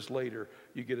 verses later,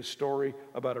 you get a story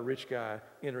about a rich guy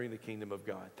entering the kingdom of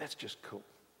God. That's just cool.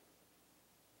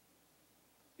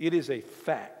 It is a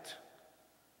fact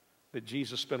that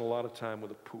Jesus spent a lot of time with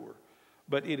the poor,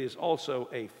 but it is also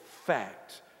a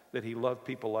fact that he loved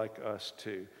people like us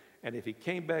too. And if he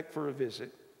came back for a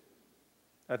visit,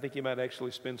 I think he might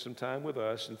actually spend some time with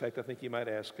us. In fact, I think he might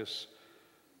ask us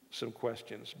some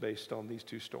questions based on these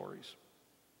two stories.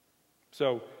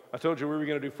 So I told you we were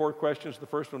going to do 4 questions. The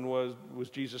first one was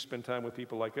Jesus spend time with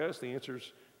people like us? The answer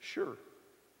is sure.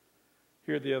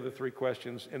 Here are the other 3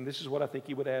 questions, and this is what I think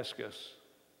he would ask us.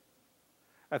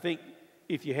 I think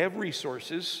if you have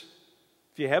resources,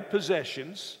 if you have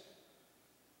possessions,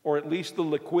 or at least the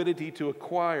liquidity to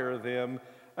acquire them,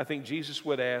 I think Jesus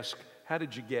would ask, how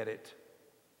did you get it?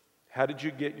 How did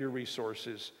you get your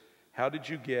resources? How did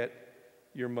you get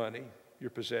your money, your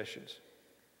possessions?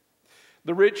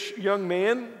 The rich young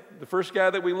man, the first guy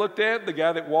that we looked at, the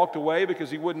guy that walked away because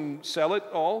he wouldn't sell it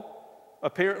all,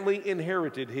 apparently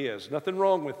inherited his. Nothing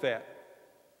wrong with that.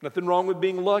 Nothing wrong with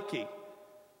being lucky.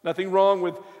 Nothing wrong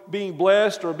with being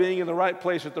blessed or being in the right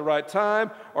place at the right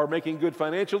time or making good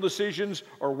financial decisions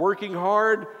or working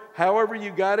hard. However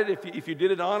you got it, if you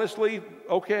did it honestly,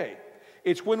 okay.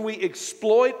 It's when we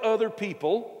exploit other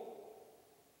people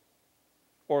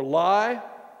or lie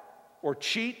or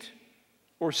cheat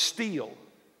or steal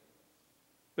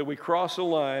that we cross a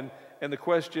line, and the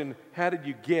question, how did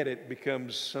you get it,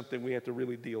 becomes something we have to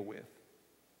really deal with.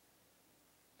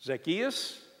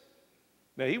 Zacchaeus,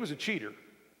 now he was a cheater.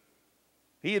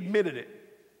 He admitted it.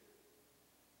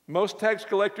 Most tax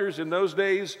collectors in those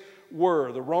days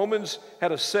were. The Romans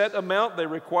had a set amount they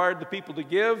required the people to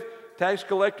give. Tax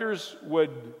collectors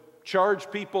would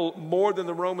charge people more than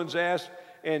the Romans asked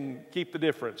and keep the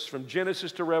difference. From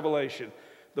Genesis to Revelation,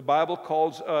 the Bible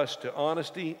calls us to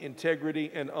honesty,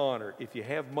 integrity, and honor. If you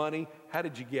have money, how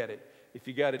did you get it? If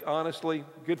you got it honestly,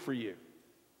 good for you.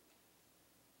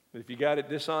 But if you got it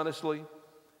dishonestly,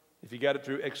 if you got it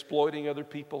through exploiting other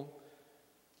people,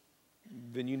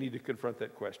 then you need to confront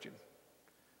that question.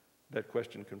 That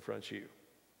question confronts you.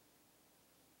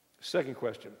 Second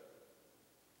question,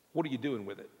 what are you doing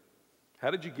with it?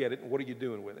 How did you get it, and what are you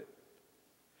doing with it?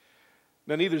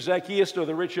 Now, neither Zacchaeus nor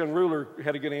the rich young ruler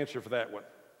had a good answer for that one.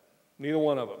 Neither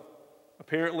one of them.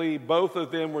 Apparently, both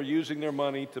of them were using their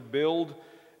money to build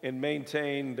and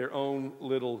maintain their own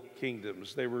little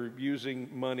kingdoms. They were using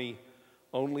money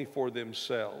only for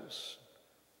themselves.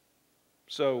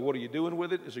 So, what are you doing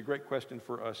with it is a great question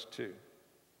for us, too.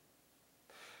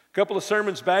 A couple of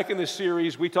sermons back in this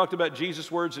series, we talked about Jesus'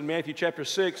 words in Matthew chapter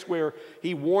 6, where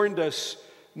he warned us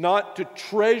not to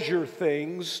treasure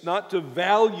things, not to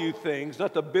value things,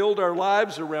 not to build our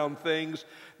lives around things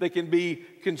that can be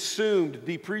consumed,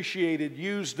 depreciated,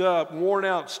 used up, worn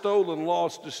out, stolen,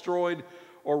 lost, destroyed,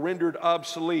 or rendered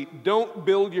obsolete. Don't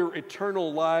build your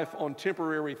eternal life on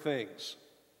temporary things.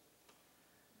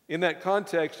 In that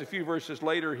context, a few verses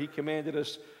later, he commanded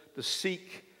us to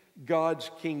seek God's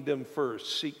kingdom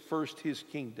first. Seek first his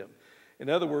kingdom. In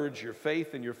other words, your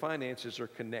faith and your finances are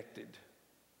connected.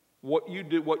 What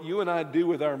you and I do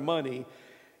with our money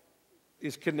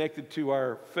is connected to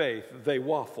our faith. They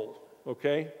waffle,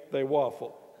 okay? They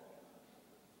waffle.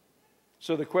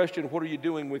 So the question, what are you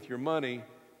doing with your money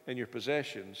and your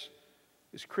possessions,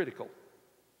 is critical.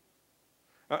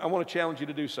 I want to challenge you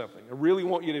to do something. I really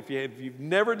want you to, if you've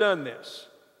never done this,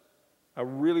 I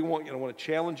want to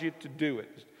challenge you to do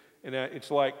it. And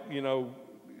it's like,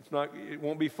 it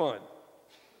won't be fun,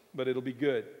 but it'll be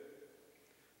good.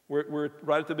 We're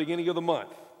right at the beginning of the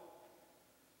month.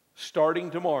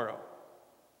 Starting tomorrow,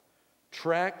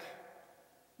 track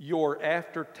your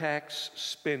after-tax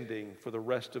spending for the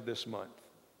rest of this month.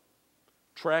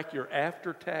 Track your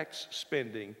after-tax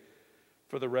spending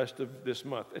for the rest of this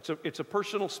month. It's a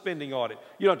personal spending audit.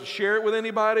 You don't have to share it with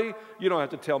anybody. You don't have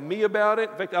to tell me about it.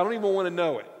 In fact, I don't even want to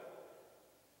know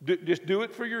it. Just do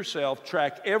it for yourself.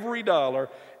 Track every dollar.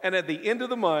 And at the end of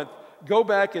the month, go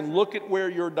back and look at where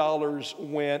your dollars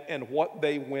went and what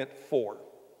they went for.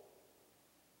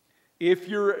 If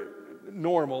you're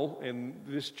normal, in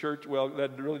this church, well,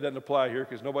 that really doesn't apply here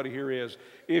because nobody here is.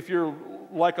 If you're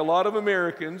like a lot of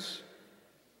Americans,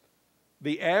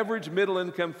 the average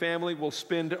middle-income family will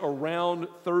spend around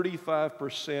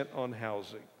 35% on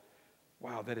housing.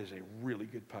 Wow, that is a really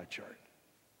good pie chart.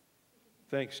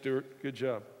 Thanks, Stuart. Good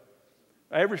job.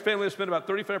 Average family will spend about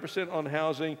 35% on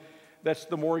housing. That's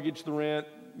the mortgage, the rent,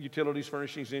 utilities,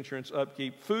 furnishings, insurance,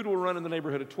 upkeep. Food will run in the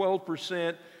neighborhood of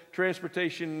 12%,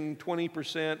 transportation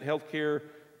 20%, healthcare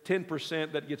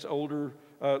 10%. That gets older,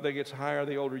 that gets higher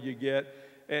the older you get.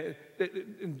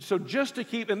 And so just to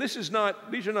keep, and these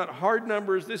are not hard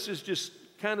numbers, this is just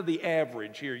kind of the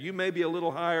average here. You may be a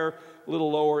little higher, a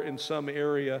little lower in some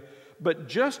area, but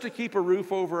just to keep a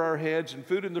roof over our heads and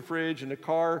food in the fridge and a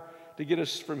car to get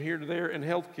us from here to there and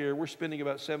health care, we're spending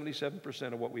about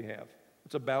 77% of what we have.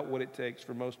 It's about what it takes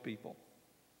for most people.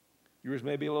 Yours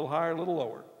may be a little higher, a little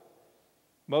lower.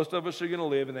 Most of us are going to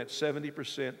live in that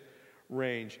 70%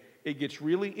 range. It gets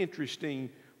really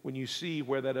interesting when you see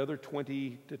where that other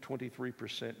 20 to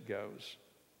 23% goes.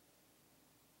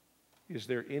 Is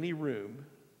there any room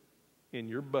in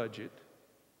your budget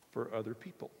for other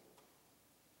people?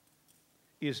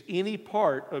 Is any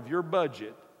part of your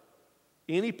budget,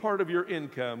 any part of your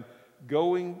income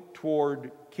going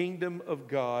toward kingdom of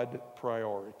God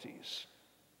priorities?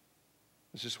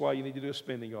 This is why you need to do a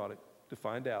spending audit, to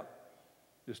find out,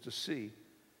 just to see.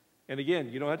 And again,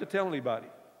 you don't have to tell anybody.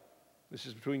 This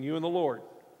is between you and the Lord.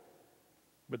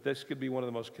 But this could be one of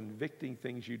the most convicting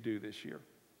things you do this year.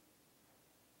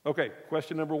 Okay,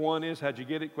 question number one is, how'd you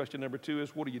get it? Question number two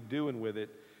is, what are you doing with it?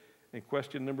 And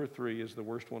question number three is the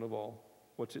worst one of all.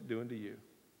 What's it doing to you?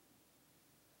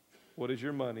 What is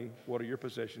your money? What are your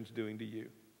possessions doing to you?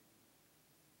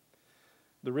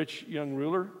 The rich young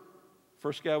ruler,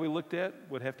 first guy we looked at,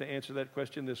 would have to answer that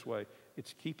question this way.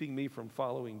 It's keeping me from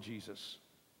following Jesus.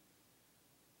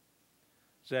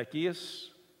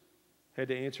 Zacchaeus had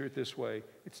to answer it this way.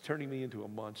 It's turning me into a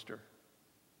monster.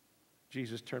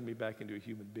 Jesus turned me back into a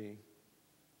human being.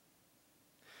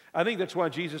 I think that's why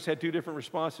Jesus had two different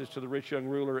responses to the rich young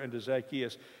ruler and to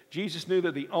Zacchaeus. Jesus knew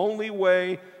that the only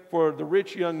way for the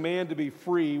rich young man to be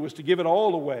free was to give it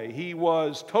all away. He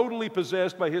was totally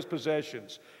possessed by his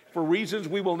possessions for reasons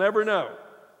we will never know.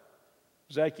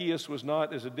 Zacchaeus was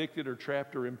not as addicted or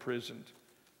trapped or imprisoned.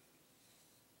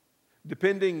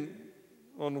 Depending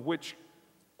on which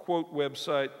quote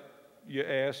website you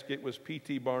ask, it was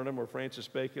P.T. Barnum or Francis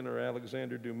Bacon or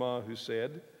Alexander Dumas who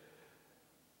said,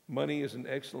 Money is an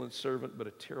excellent servant, but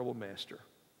a terrible master.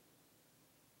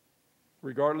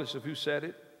 Regardless of who said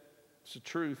it, it's the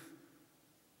truth.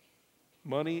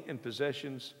 Money and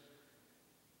possessions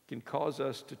can cause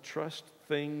us to trust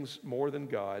things more than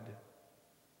God,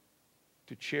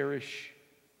 to cherish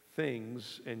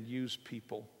things and use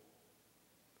people,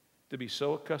 to be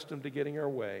so accustomed to getting our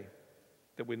way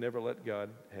that we never let God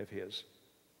have His.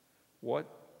 What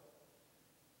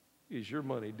is your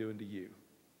money doing to you?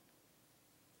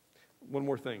 One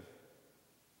more thing.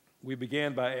 We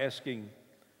began by asking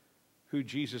who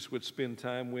Jesus would spend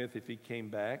time with if He came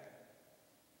back.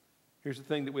 Here's the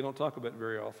thing that we don't talk about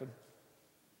very often,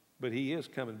 but He is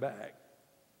coming back,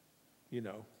 you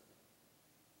know.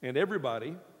 And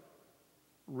everybody,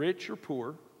 rich or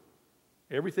poor,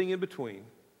 everything in between,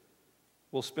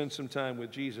 will spend some time with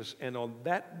Jesus. And on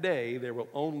that day, there will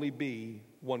only be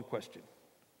one question,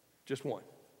 just one.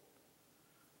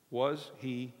 Was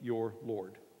He your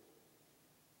Lord?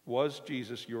 Was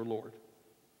Jesus your Lord?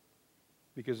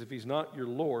 Because if He's not your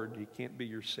Lord, He can't be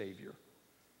your Savior.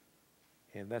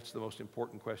 And that's the most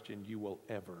important question you will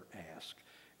ever ask.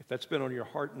 If that's been on your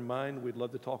heart and mind, we'd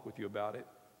love to talk with you about it.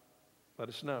 Let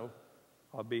us know.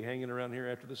 I'll be hanging around here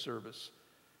after the service.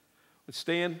 Let's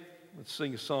stand. Let's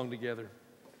sing a song together.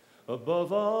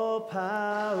 Above all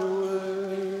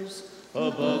powers,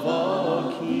 above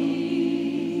all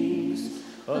kings,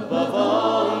 above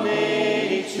all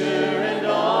nature and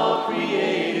all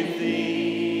created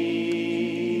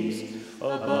things,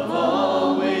 above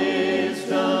all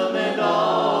wisdom and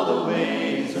all the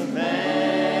ways of man,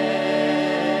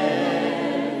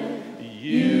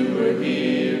 you were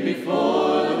here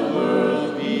before the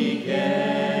world began.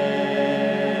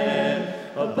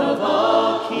 Above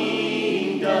all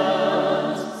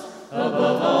kingdoms,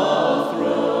 above all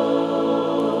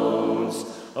thrones,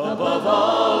 above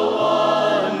all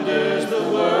wonders the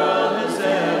world has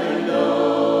ever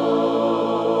known,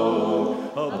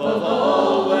 above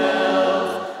all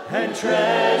wealth and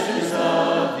treasures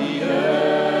of the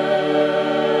earth,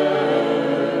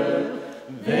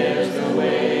 there's no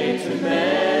way to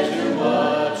measure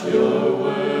what you're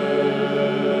worth.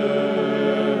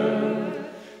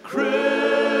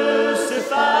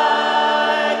 Crucified,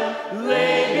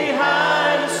 laid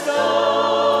behind a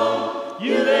stone,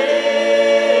 you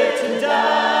lived to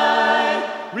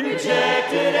die,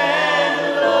 rejected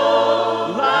and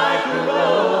alone, like a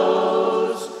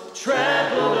rose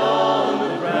trampled on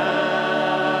the ground.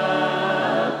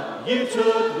 You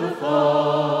took the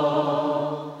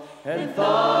fall and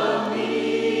thought of me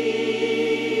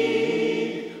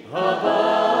above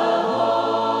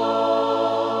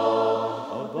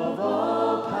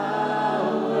all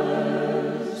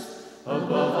powers,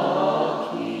 above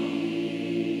all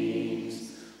kings,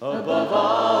 above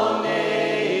all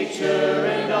nature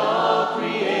and all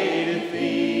created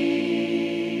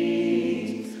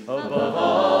things, above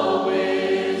all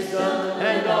wisdom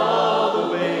and all the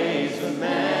ways of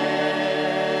man.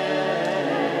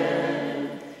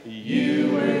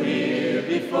 You were here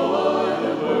before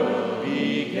the world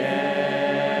began.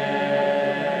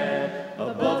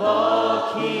 Above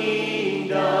all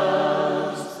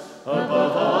kingdoms,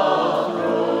 above all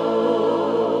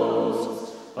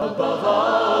thrones, above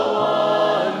all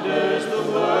wonders the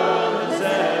world has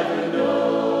ever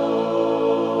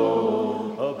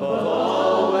known, above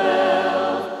all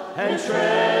wealth and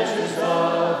treasures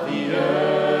of the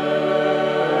earth,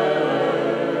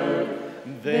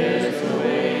 there's no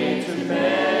way to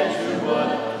measure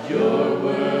what you're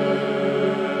worth.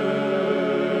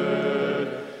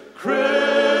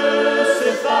 Crucified,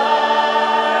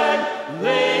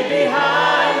 laid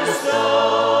behind the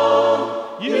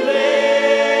stone, you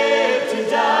lived to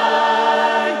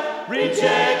die,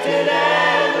 rejected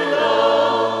and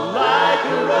alone, like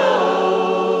a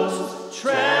rose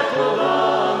trampled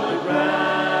on the ground.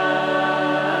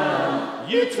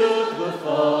 You took the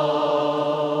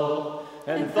fall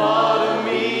and thought of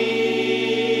me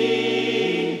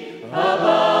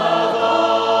above all.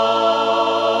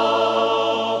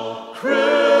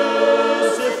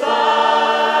 Crucified,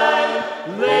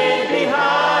 laid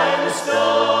behind the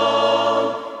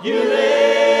stone, you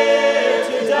lived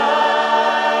to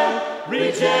die,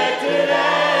 rejected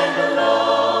and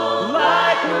alone,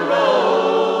 like a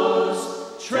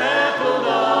rose trampled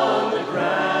on the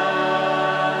ground.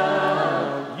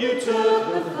 You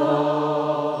took the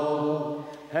fall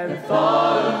and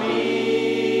thought of me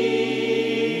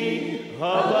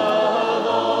above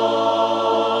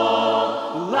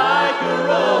all, like a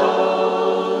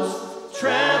rose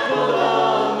trampled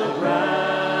on the ground.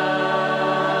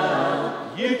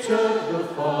 You took the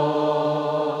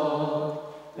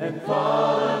fall and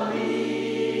thought of me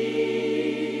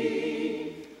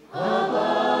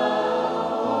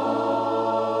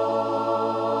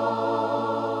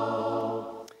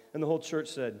church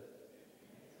said.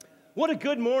 What a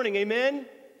good morning, amen?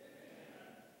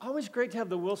 Always great to have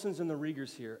the Wilsons and the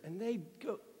Riegers here, and they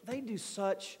do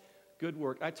such good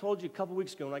work. I told you a couple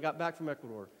weeks ago when I got back from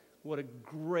Ecuador, what a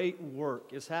great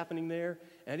work is happening there,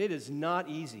 and it is not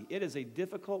easy. It is a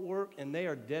difficult work, and they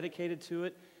are dedicated to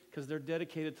it because they're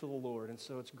dedicated to the Lord, and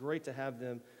so it's great to have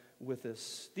them with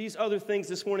us. These other things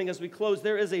this morning as we close,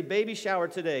 there is a baby shower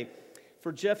today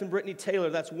for Jeff and Brittany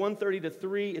Taylor. That's 1:30 to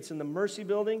 3. It's in the Mercy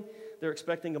Building. They're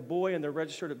expecting a boy, and they're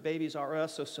registered at Babies R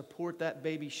Us, so support that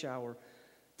baby shower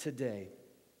today.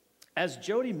 As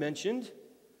Jody mentioned,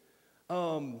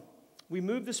 we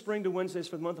moved the spring to Wednesdays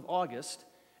for the month of August,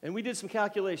 and we did some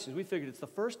calculations. We figured it's the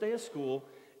first day of school.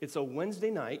 It's a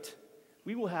Wednesday night.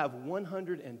 We will have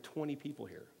 120 people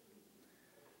here.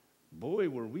 Boy,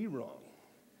 were we wrong.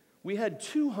 We had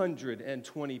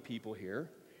 220 people here.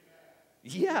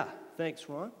 Yeah, thanks,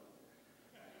 Ron.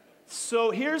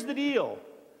 So here's the deal.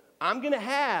 I'm going to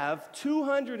have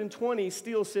 220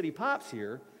 Steel City Pops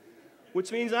here,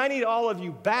 which means I need all of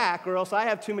you back or else I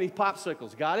have too many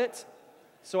popsicles. Got it?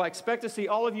 So I expect to see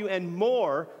all of you and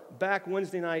more back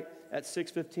Wednesday night at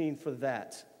 6:15 for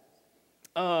that.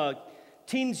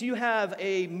 Teens, you have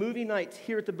a movie night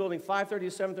here at the building, 5:30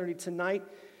 to 7:30 tonight.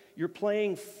 You're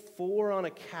playing 4 on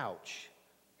a couch.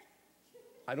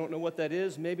 I don't know what that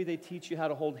is. Maybe they teach you how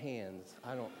to hold hands.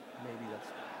 Maybe that's...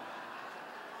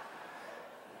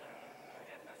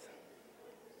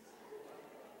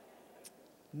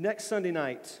 Next Sunday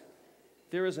night,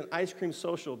 there is an ice cream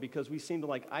social because we seem to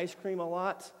like ice cream a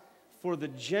lot. For the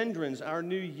Gendrons, our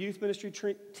new youth ministry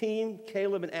team,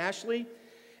 Caleb and Ashley.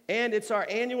 And it's our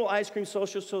annual ice cream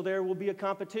social, so there will be a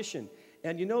competition.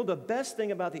 And you know, the best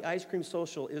thing about the ice cream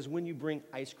social is when you bring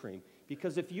ice cream.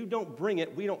 Because if you don't bring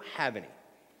it, we don't have any.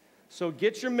 So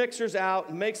get your mixers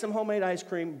out, make some homemade ice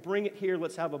cream, bring it here,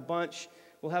 let's have a bunch.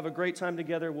 We'll have a great time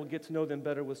together. We'll get to know them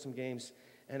better with some games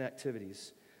and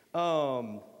activities.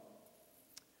 Wayne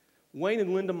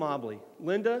and Linda Mobley.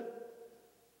 Linda,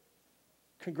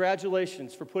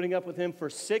 congratulations for putting up with him for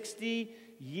 60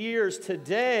 years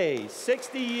today.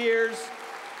 60 years.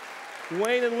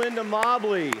 Wayne and Linda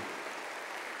Mobley.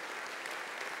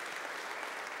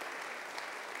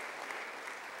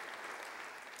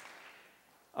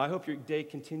 I hope your day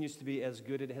continues to be as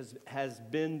good as it has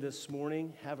been this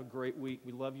morning. Have a great week.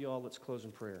 We love you all. Let's close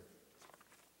in prayer.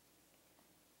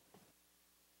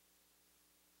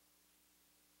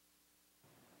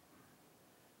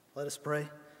 Let us pray.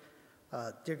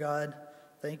 Dear God,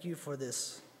 thank you for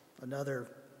this another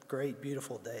great,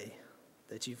 beautiful day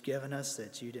that you've given us,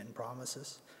 that you didn't promise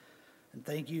us. And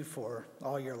thank you for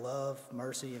all your love,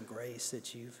 mercy, and grace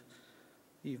that you've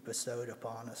bestowed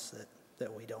upon us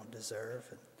that we don't deserve.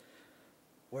 And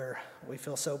where we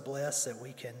feel so blessed that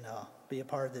we can be a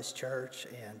part of this church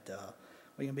and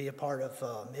we can be a part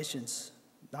of missions,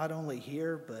 not only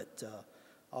here, but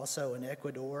also in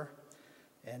Ecuador.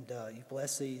 And you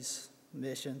bless these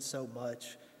missions so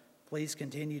much. Please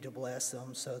continue to bless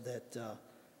them so that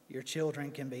your children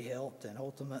can be helped and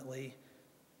ultimately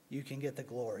you can get the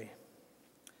glory.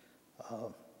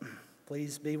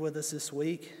 Please be with us this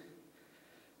week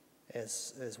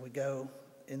as we go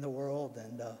in the world,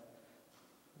 and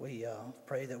we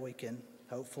pray that we can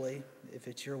hopefully, if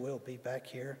it's your will, be back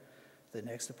here the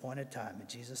next appointed time. In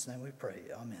Jesus' name we pray.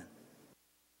 Amen.